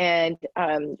 and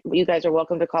you guys are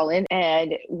welcome to call in,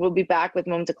 and we'll be back with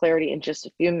Moments of Clarity in just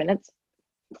a few minutes.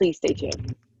 Please stay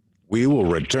tuned. We will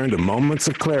return to Moments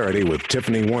of Clarity with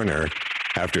Tiffany Warner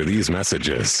after these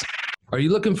messages. Are you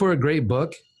looking for a great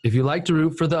book? If you like to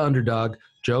root for the underdog,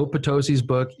 Joe Potosi's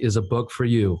book is a book for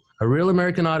you. A real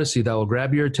American Odyssey that will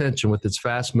grab your attention with its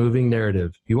fast-moving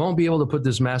narrative. You won't be able to put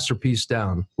this masterpiece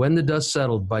down. When the Dust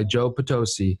Settled by Joe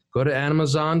Potosi. Go to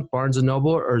Amazon, Barnes &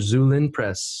 Noble, or Zulin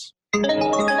Press.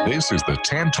 This is the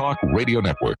Tan Talk Radio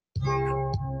Network.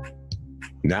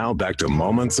 Now back to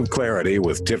Moments of Clarity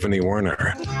with Tiffany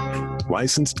Warner,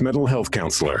 licensed mental health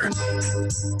counselor.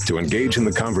 To engage in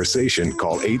the conversation,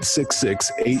 call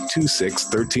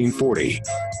 866-826-1340.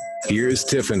 Here's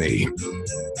Tiffany.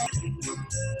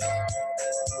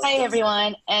 Hi, Hey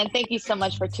everyone, and thank you so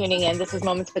much for tuning in. This is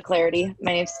Moments of Clarity.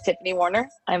 My name is Tiffany Warner.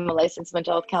 I'm a licensed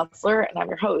mental health counselor, and I'm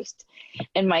your host.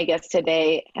 And my guest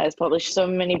today has published so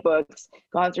many books,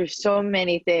 gone through so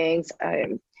many things,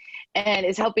 and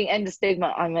is helping end the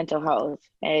stigma on mental health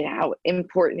and how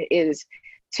important it is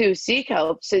to seek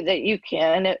help so that you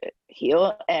can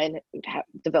heal and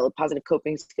develop positive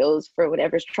coping skills for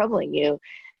whatever's troubling you.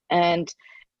 And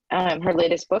her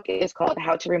latest book is called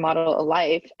How to Remodel a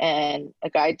Life and a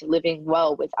Guide to Living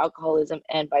Well with Alcoholism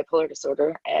and Bipolar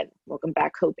Disorder. And welcome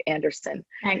back, Hope Anderson.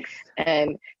 Thanks.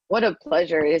 And what a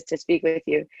pleasure it is to speak with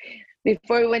you.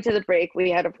 Before we went to the break,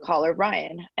 we had a caller,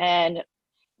 Ryan, and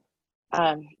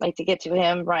I'd like to get to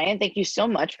him. Ryan, thank you so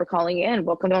much for calling in.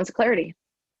 Welcome to Moments of Clarity.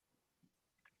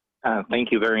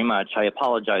 Thank you very much. I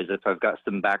apologize if I've got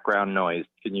some background noise.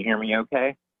 Can you hear me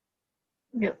okay?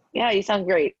 Yeah, you sound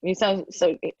great. You sound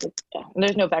so,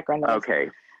 there's no background noise. Okay.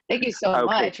 Thank you so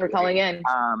much for calling in.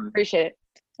 Appreciate it.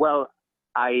 Well,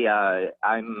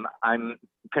 I'm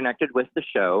connected with the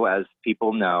show, as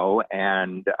people know,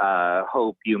 and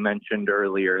Hope, you mentioned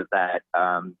earlier that,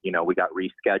 we got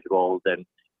rescheduled, and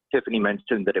Tiffany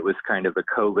mentioned that it was kind of a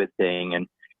COVID thing, and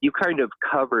you kind of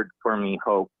covered for me,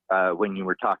 Hope, when you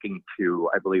were talking to,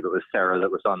 I believe it was Sarah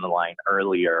that was on the line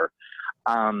earlier.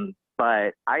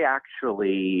 But I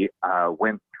actually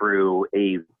went through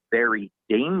a very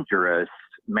dangerous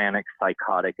manic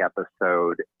psychotic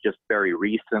episode just very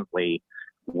recently,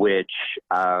 which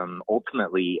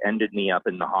ultimately ended me up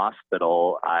in the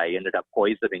hospital. I ended up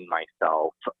poisoning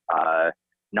myself,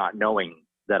 not knowing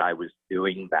that I was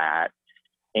doing that.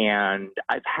 And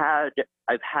I've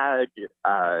had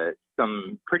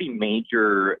some pretty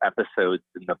major episodes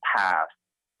in the past.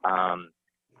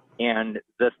 And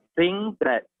the thing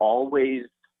that always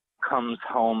comes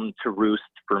home to roost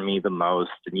for me the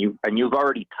most, and you've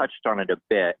already touched on it a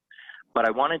bit, but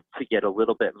I wanted to get a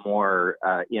little bit more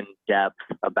in depth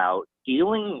about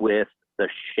dealing with the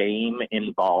shame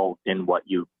involved in what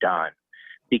you've done.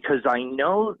 Because I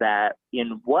know that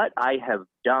in what I have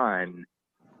done,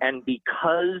 and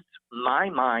because my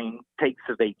mind takes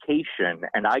a vacation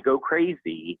and I go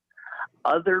crazy,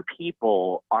 other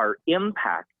people are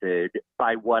impacted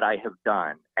by what I have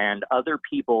done. And other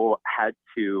people had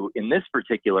to, in this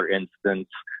particular instance,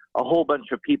 a whole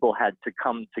bunch of people had to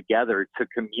come together to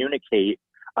communicate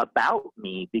about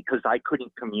me because I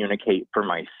couldn't communicate for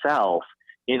myself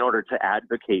in order to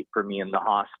advocate for me in the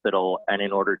hospital and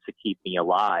in order to keep me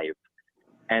alive.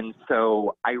 And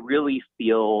so I really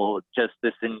feel just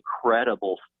this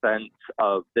incredible sense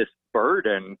of this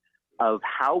burden of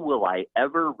how will I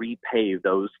ever repay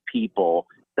those people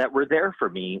that were there for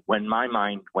me when my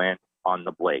mind went on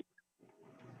the blink.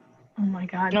 Oh my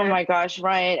God. Oh my gosh,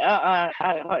 Ryan.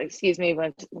 Excuse me,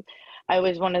 but I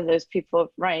was one of those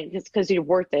people, Ryan, it's because you're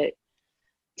worth it.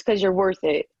 It's because you're worth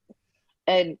it.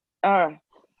 And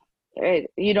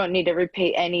you don't need to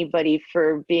repay anybody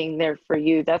for being there for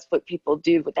you. That's what people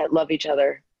do that love each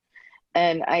other.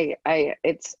 And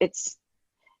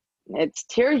it's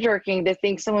tear-jerking to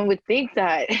think someone would think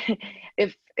that.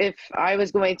 If I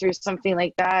was going through something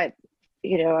like that,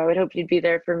 I would hope you'd be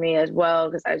there for me as well,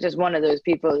 because I was just one of those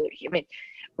people. I mean,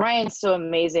 Ryan's so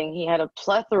amazing. He had a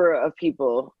plethora of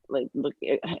people. But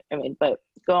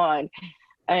go on.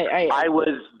 I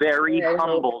was very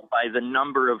humbled by the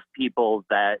number of people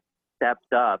that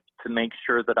stepped up to make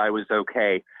sure that I was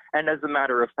okay. And as a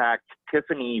matter of fact,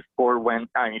 Tiffany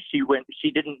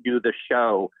she didn't do the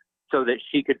show so that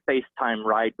she could FaceTime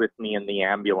ride with me in the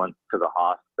ambulance to the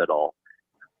hospital.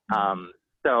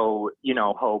 So,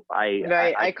 Hope,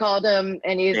 I called him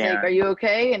and he's like, "Are you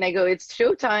okay?" And I go, "It's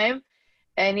showtime."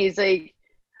 And he's like,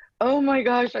 "Oh my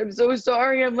gosh, I'm so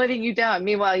sorry. I'm letting you down."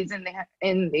 Meanwhile, he's in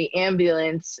the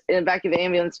ambulance, in the back of the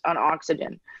ambulance on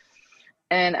oxygen.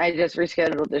 And I just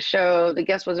rescheduled the show. The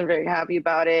guest wasn't very happy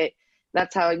about it.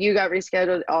 That's how you got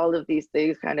rescheduled. All of these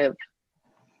things kind of.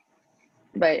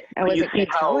 But I wasn't going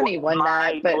to tell anyone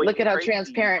that. But look at how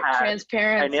transparency.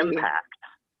 An impact.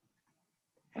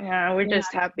 Yeah, we're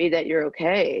just happy that you're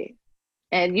okay.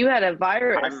 And you had a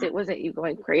virus. It wasn't you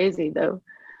going crazy, though.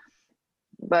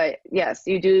 But yes,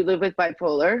 you do live with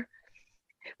bipolar.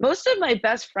 Most of my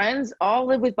best friends all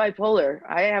live with bipolar.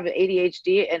 I have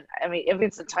ADHD, and ever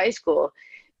since high school,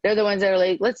 they're the ones that are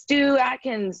like, "Let's do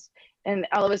Atkins." And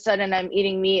all of a sudden, I'm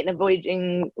eating meat and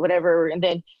avoiding whatever. And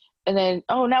then,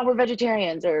 oh, now we're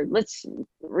vegetarians, or let's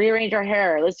rearrange our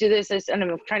hair. Let's do this. And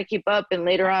I'm trying to keep up. And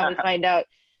later on, we find out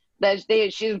that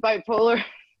she's bipolar.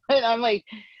 And I'm like,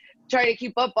 trying to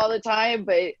keep up all the time.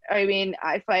 But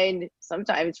I find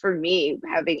sometimes for me,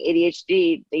 having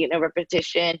ADHD,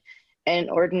 repetition and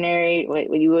ordinary,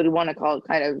 what you would want to call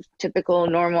kind of typical,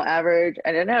 normal, average.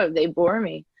 I don't know. They bore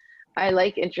me. I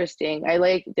like interesting. I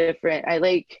like different. I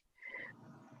like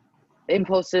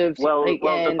impulsive,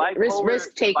 and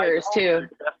risk takers too.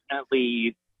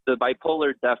 Definitely, the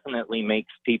bipolar definitely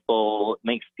makes people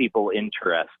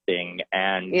interesting,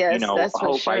 and yes, that's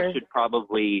Hope, sure. I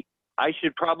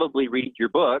should probably read your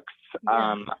books.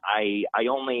 Yeah. I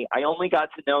only got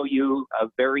to know you a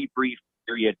very brief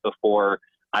period before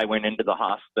I went into the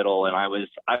hospital, and I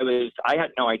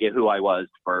had no idea who I was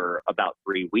for about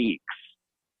 3 weeks.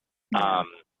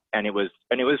 And it was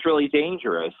really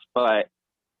dangerous, but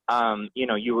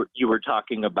you were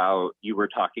talking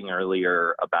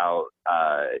earlier about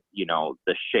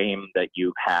the shame that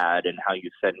you've had and how you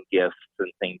send gifts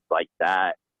and things like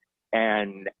that,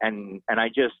 and I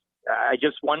just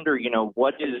wonder,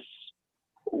 what is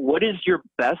your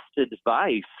best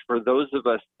advice for those of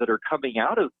us that are coming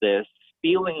out of this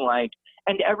feeling like,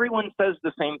 and everyone says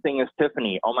the same thing as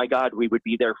Tiffany, oh my God, we would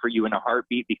be there for you in a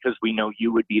heartbeat because we know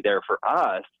you would be there for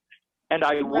us. And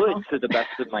I would, to the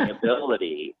best of my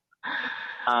ability.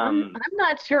 I'm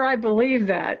not sure I believe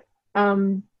that.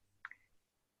 I'm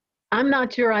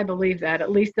not sure I believe that.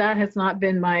 At least that has not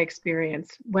been my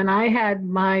experience. When I had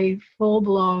my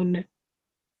full-blown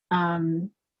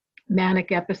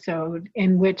manic episode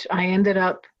in which I ended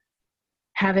up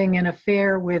having an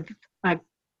affair with a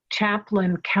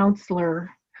chaplain counselor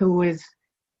who was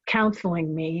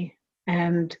counseling me,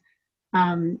 and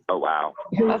oh wow,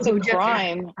 that's a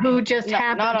crime. Who just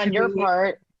happened not on to your be,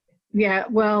 part. Yeah,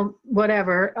 well,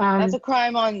 whatever. That's a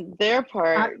crime on their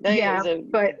part.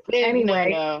 But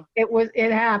anyway, no.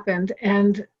 It happened,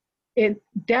 and it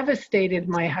devastated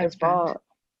my husband.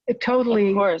 It totally,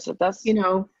 of course, that's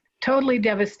totally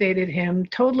devastated him.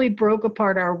 Totally broke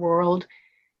apart our world.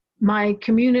 My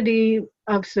community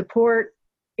of support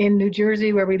in New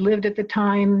Jersey, where we lived at the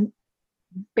time,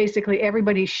 basically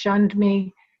everybody shunned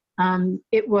me.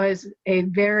 It was a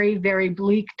very, very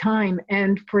bleak time.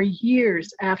 And for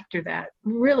years after that,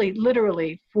 really,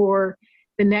 literally for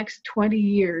the next 20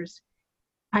 years,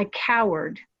 I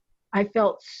cowered. I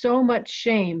felt so much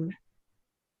shame.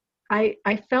 I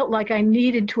felt like I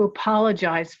needed to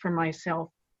apologize for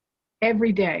myself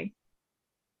every day.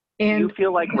 And do you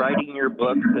feel like writing your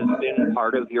book has been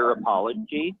part of your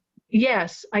apology?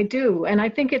 Yes, I do. And I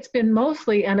think it's been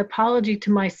mostly an apology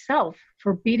to myself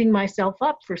for beating myself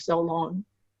up for so long.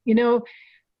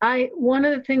 One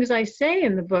of the things I say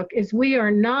in the book is we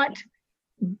are not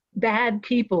bad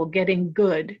people getting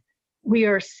good. We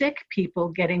are sick people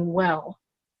getting well.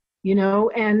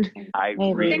 And I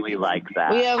really like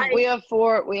that. We have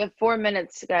 4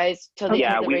 minutes, guys, till the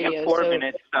end of the radio. We have 4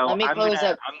 minutes. So let me close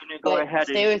up. I'm going to go ahead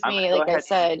stay with me, like I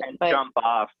said, and jump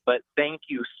off. But thank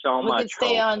you so much. We can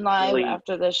stay on live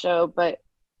after the show, but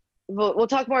we'll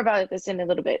talk more about this in a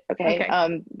little bit. Okay.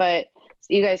 But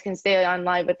you guys can stay on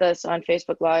live with us on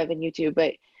Facebook Live and YouTube.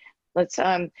 But let's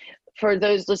for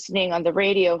those listening on the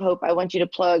radio, Hope, I want you to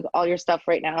plug all your stuff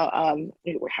right now.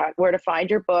 Where to find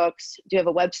your books? Do you have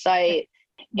a website?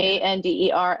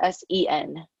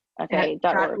 ANDERSEN. Okay.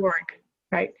 .org.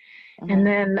 Right. And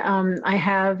then I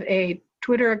have a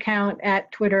Twitter account at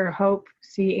Twitter, Hope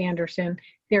C. Anderson.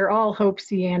 They're all Hope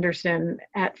C. Anderson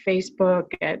at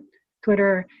Facebook, at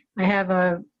Twitter. I have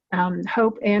a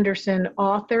Hope Anderson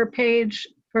author page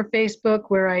for Facebook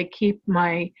where I keep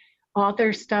my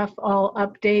author stuff all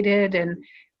updated,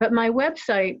 but my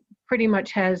website pretty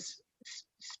much has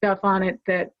stuff on it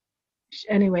that,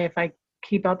 anyway, if I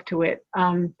keep up to it,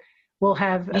 we'll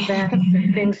have events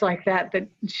and things like that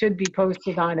should be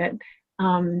posted on it.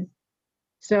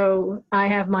 So I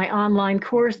have my online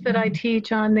course that I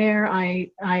teach on there. I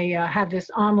have this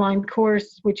online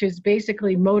course which is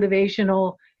basically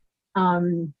motivational,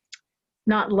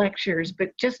 not lectures,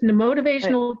 but just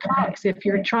motivational talks. If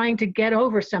you're trying to get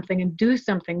over something and do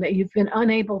something that you've been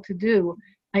unable to do,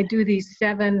 I do these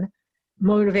 7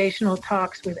 motivational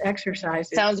talks with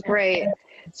exercises. Sounds great.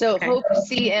 So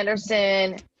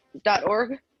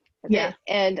hopecanderson.org. Yeah.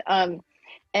 And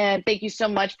thank you so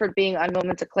much for being on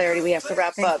Moments of Clarity. We have to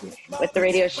wrap up with the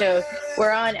radio show.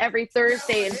 We're on every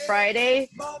Thursday and Friday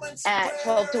at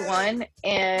 12 to 1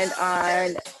 and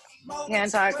on Can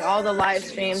Talk, all the live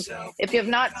streams. If you have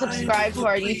not subscribed to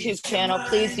our YouTube channel,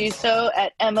 please do so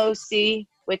at MOC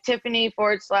with Tiffany /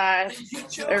 or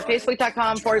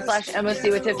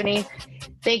Facebook.com/MOC with Tiffany.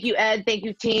 Thank you, Ed. Thank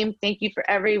you, team. Thank you for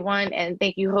everyone. And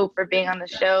thank you, Hope, for being on the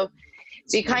show.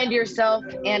 Be kind to yourself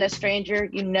and a stranger.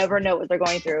 You never know what they're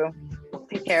going through.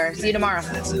 Take care. See you tomorrow.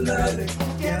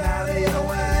 Get out of your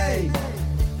way.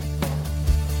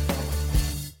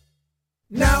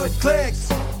 Now it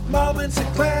clicks. Moments of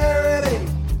clarity.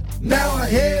 Now I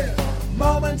hear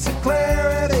moments of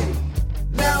clarity.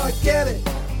 Now I get it,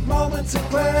 moments of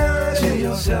clarity. To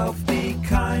yourself be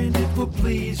kind, it will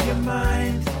please your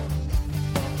mind.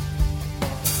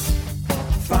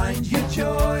 Find your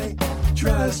joy,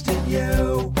 trust in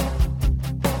you.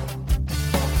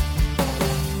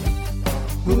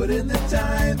 Put in the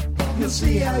time, you'll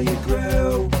see how you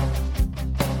grow.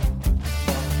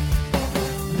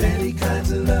 Many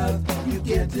kinds of love you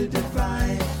get to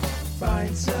define.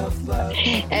 Find self-love.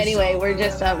 Anyway, we're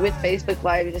just with Facebook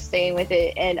Live, just staying with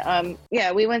it. And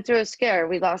yeah, we went through a scare.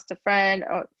 We lost a friend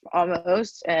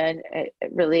almost, and it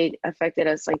really affected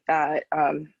us like that.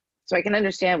 So I can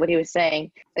understand what he was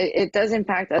saying. It does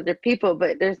impact other people,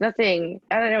 but there's nothing,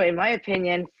 I don't know, in my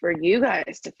opinion, for you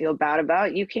guys to feel bad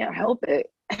about. You can't help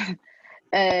it.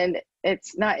 And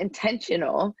it's not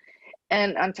intentional.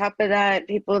 And on top of that,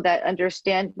 people that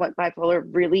understand what bipolar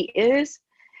really is,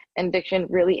 and addiction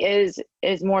really is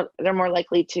more, they're more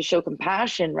likely to show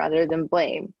compassion rather than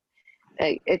blame.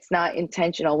 It's not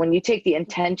intentional. When you take the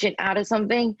intention out of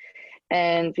something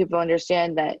and people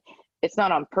understand that it's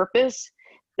not on purpose,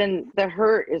 then the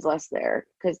hurt is less there,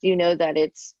 because you know that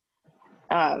it's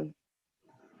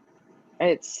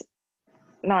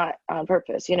not on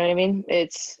purpose. You know what I mean?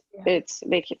 It's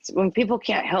when people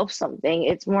can't help something,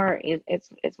 it's more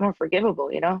forgivable,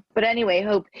 you know. But anyway,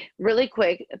 Hope, really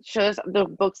quick, show us the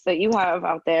books that you have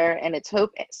out there, and it's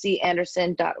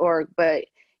hopecanderson.org. But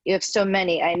you have so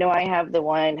many. I know I have the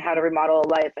one, How to Remodel a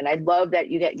Life, and I love that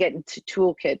you get into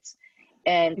toolkits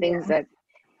and things that.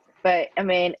 But I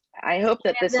mean, I hope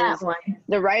that this is one.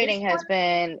 The writing has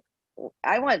been.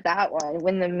 I want that one.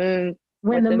 When the moon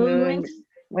winks.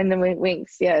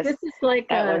 Yes. This is like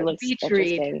a beach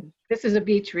read. This is a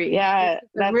beach read. Yeah,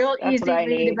 that's a real easy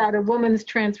read about a woman's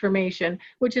transformation,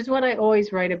 which is what I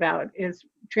always write about, is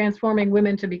transforming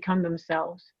women to become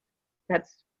themselves.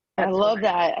 I love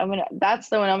that. That's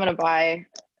the one I'm gonna buy.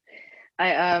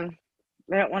 I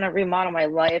don't want to remodel my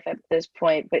life at this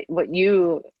point, but what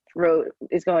you wrote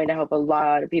is going to help a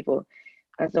lot of people.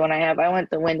 That's the one I have. I want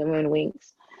the When the Moon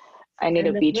Winks. I need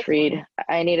a beach read.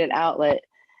 I need an outlet.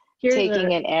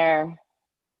 Taking in air.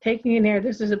 Taking in air.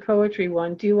 This is a poetry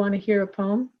one. Do you want to hear a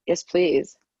poem? Yes,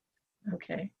 please.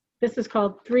 Okay. This is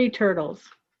called Three Turtles.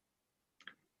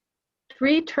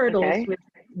 Three turtles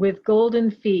with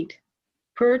golden feet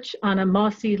perch on a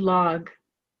mossy log,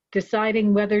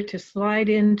 deciding whether to slide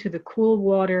into the cool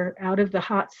water out of the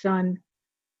hot sun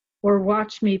or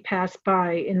watch me pass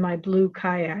by in my blue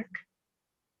kayak.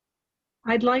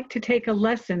 I'd like to take a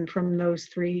lesson from those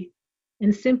three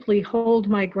and simply hold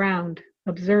my ground,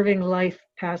 observing life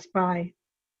pass by.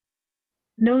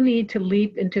 No need to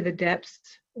leap into the depths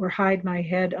or hide my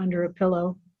head under a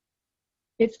pillow.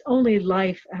 It's only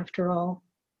life after all,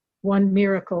 one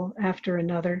miracle after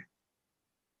another.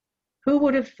 Who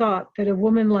would have thought that a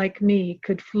woman like me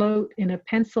could float in a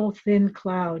pencil-thin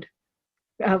boat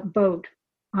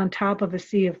on top of a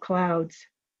sea of clouds?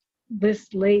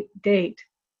 This late date,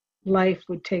 life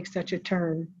would take such a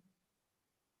turn.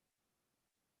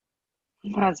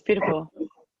 That's beautiful.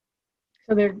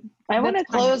 So I want to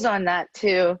close on that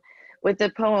too with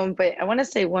the poem, but I want to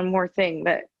say one more thing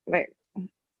that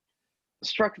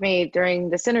struck me during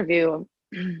this interview.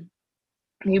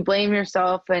 You blame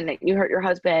yourself and you hurt your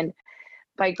husband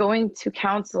by going to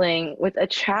counseling with a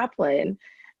chaplain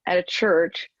at a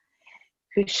church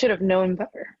who should have known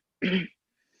better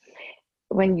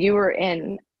when you were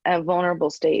in a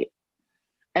vulnerable state.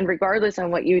 And regardless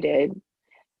on what you did,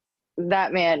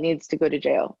 that man needs to go to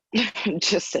jail.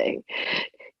 Just saying.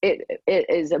 It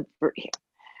is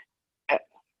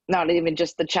not even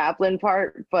just the chaplain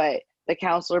part, but the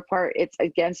counselor part. It's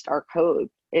against our code.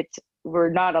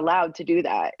 We're not allowed to do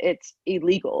that. It's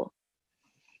illegal.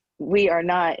 We are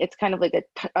not. It's kind of like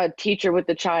a teacher with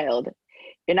the child.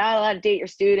 You're not allowed to date your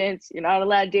students. You're not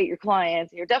allowed to date your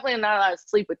clients. You're definitely not allowed to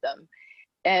sleep with them.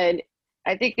 And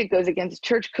I think it goes against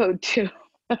church code too.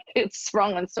 It's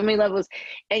wrong on so many levels.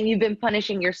 And you've been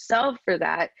punishing yourself for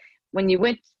that when you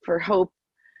went for help,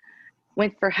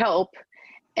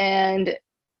 and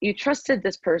you trusted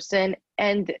this person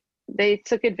and they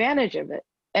took advantage of it.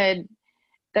 And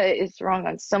that is wrong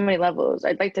on so many levels.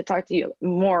 I'd like to talk to you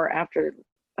more after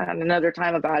another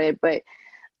time about it, but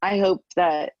I hope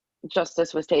that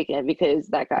justice was taken, because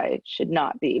that guy should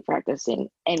not be practicing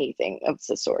anything of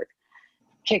the sort.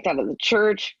 Kicked out of the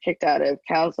church, kicked out of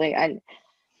counseling, and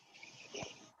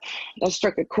that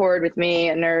struck a chord with me,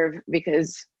 a nerve,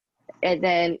 because, and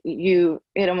then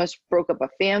it almost broke up a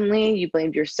family. You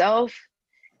blamed yourself.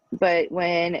 But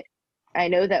when I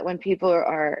know that when people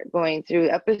are going through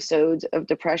episodes of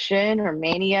depression or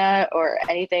mania or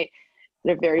anything,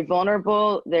 They're very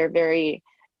vulnerable. They're very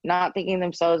not thinking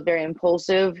themselves, very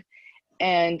impulsive,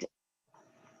 and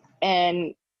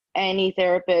any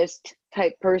therapist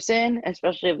type person,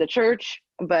 especially of the church,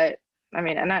 but I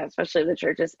mean, not especially the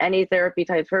church, just any therapy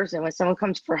type person, when someone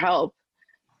comes for help,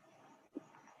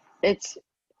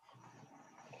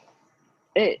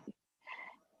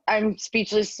 I'm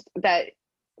speechless that,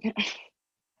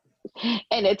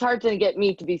 and it's hard to get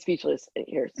me to be speechless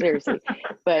here, seriously,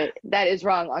 but that is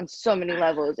wrong on so many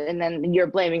levels. And then you're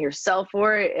blaming yourself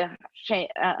for it.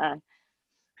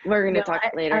 We're going to talk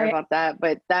later about that,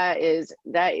 but that is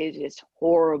just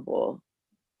horrible.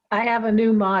 I have a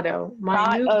new motto.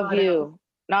 Not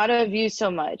of you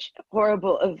so much.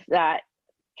 Horrible of that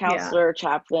counselor,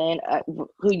 chaplain,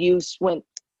 who you went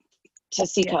to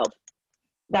seek help.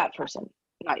 That person.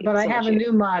 But I have a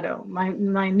new motto.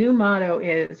 My new motto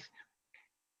is,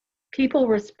 people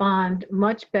respond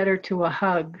much better to a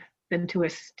hug than to a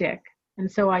stick. And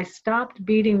so I stopped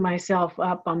beating myself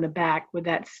up on the back with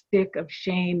that stick of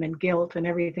shame and guilt and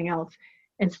everything else,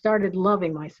 and started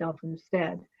loving myself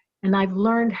instead. And I've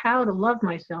learned how to love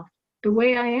myself the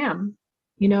way I am,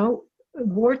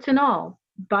 warts and all,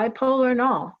 bipolar and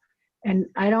all. And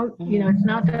I don't, it's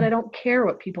not that I don't care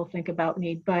what people think about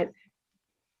me, but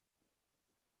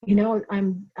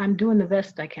I'm doing the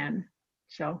best I can.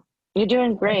 So you're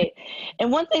doing great.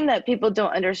 And one thing that people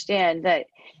don't understand that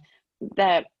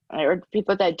or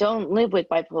people that don't live with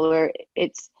bipolar,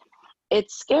 it's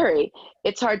scary.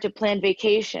 It's hard to plan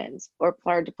vacations, or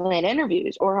hard to plan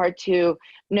interviews, or hard to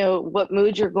know what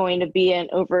mood you're going to be in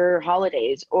over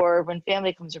holidays, or when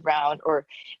family comes around, or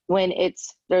when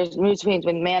there's mood swings,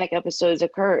 when manic episodes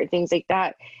occur, things like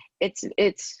that. It's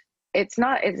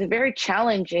a very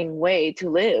challenging way to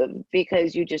live,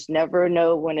 because you just never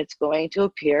know when it's going to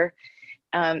appear.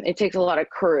 It takes a lot of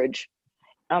courage,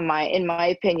 in my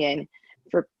opinion,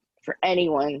 for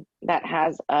anyone that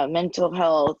has a mental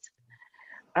health,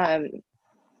 I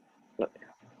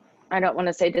don't want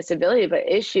to say disability, but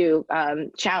issue,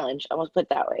 challenge, I almost put it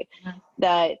that way,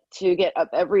 that to get up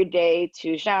every day,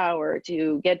 to shower,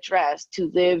 to get dressed, to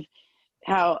live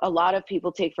how a lot of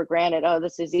people take for granted. Oh,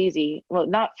 this is easy. Well,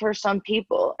 not for some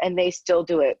people, and they still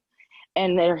do it.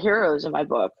 And they're heroes in my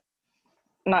book.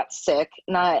 Not sick,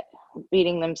 not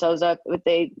beating themselves up, but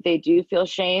they do feel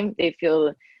shame. They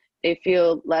feel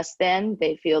less than.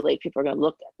 They feel like we're going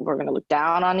to look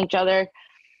down on each other.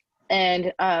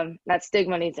 And that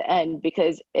stigma needs to end,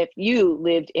 because if you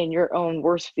lived in your own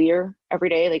worst fear every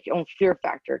day, like your own fear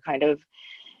factor kind of,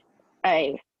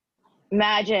 I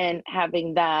imagine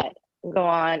having that go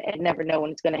on and never know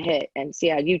when it's going to hit, and see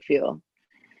how you'd feel.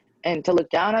 And to look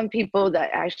down on people that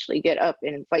actually get up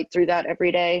and fight through that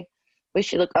every day, we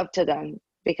should look up to them,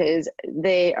 because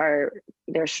they're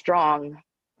strong,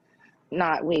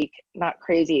 not weak, not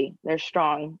crazy. They're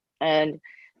strong, and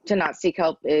to not seek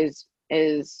help is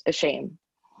a shame.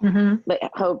 Mm-hmm. But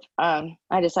hope, I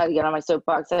decided to get on my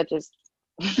soapbox. That just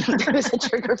it was a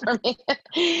trigger for me.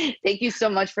 Thank you so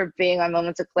much for being on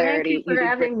Moments of Clarity. Thank you for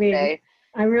having me. Today.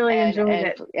 I really enjoyed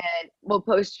it. And we'll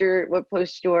post your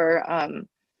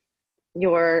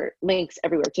links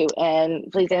everywhere too. And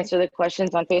please answer the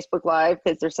questions on Facebook Live,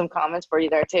 because there's some comments for you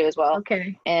there too as well.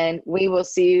 Okay. And we will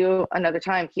see you another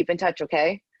time. Keep in touch,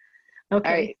 okay? Okay.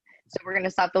 All right. So we're going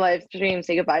to stop the live stream.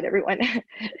 Say goodbye to everyone.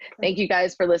 Thank you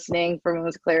guys for listening for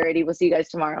Moments of Clarity. We'll see you guys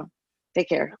tomorrow. Take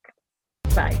care.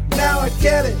 Bye. Now I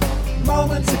get it.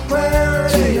 Moments of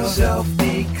clarity. To yourself,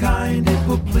 be kind. It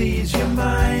will please you.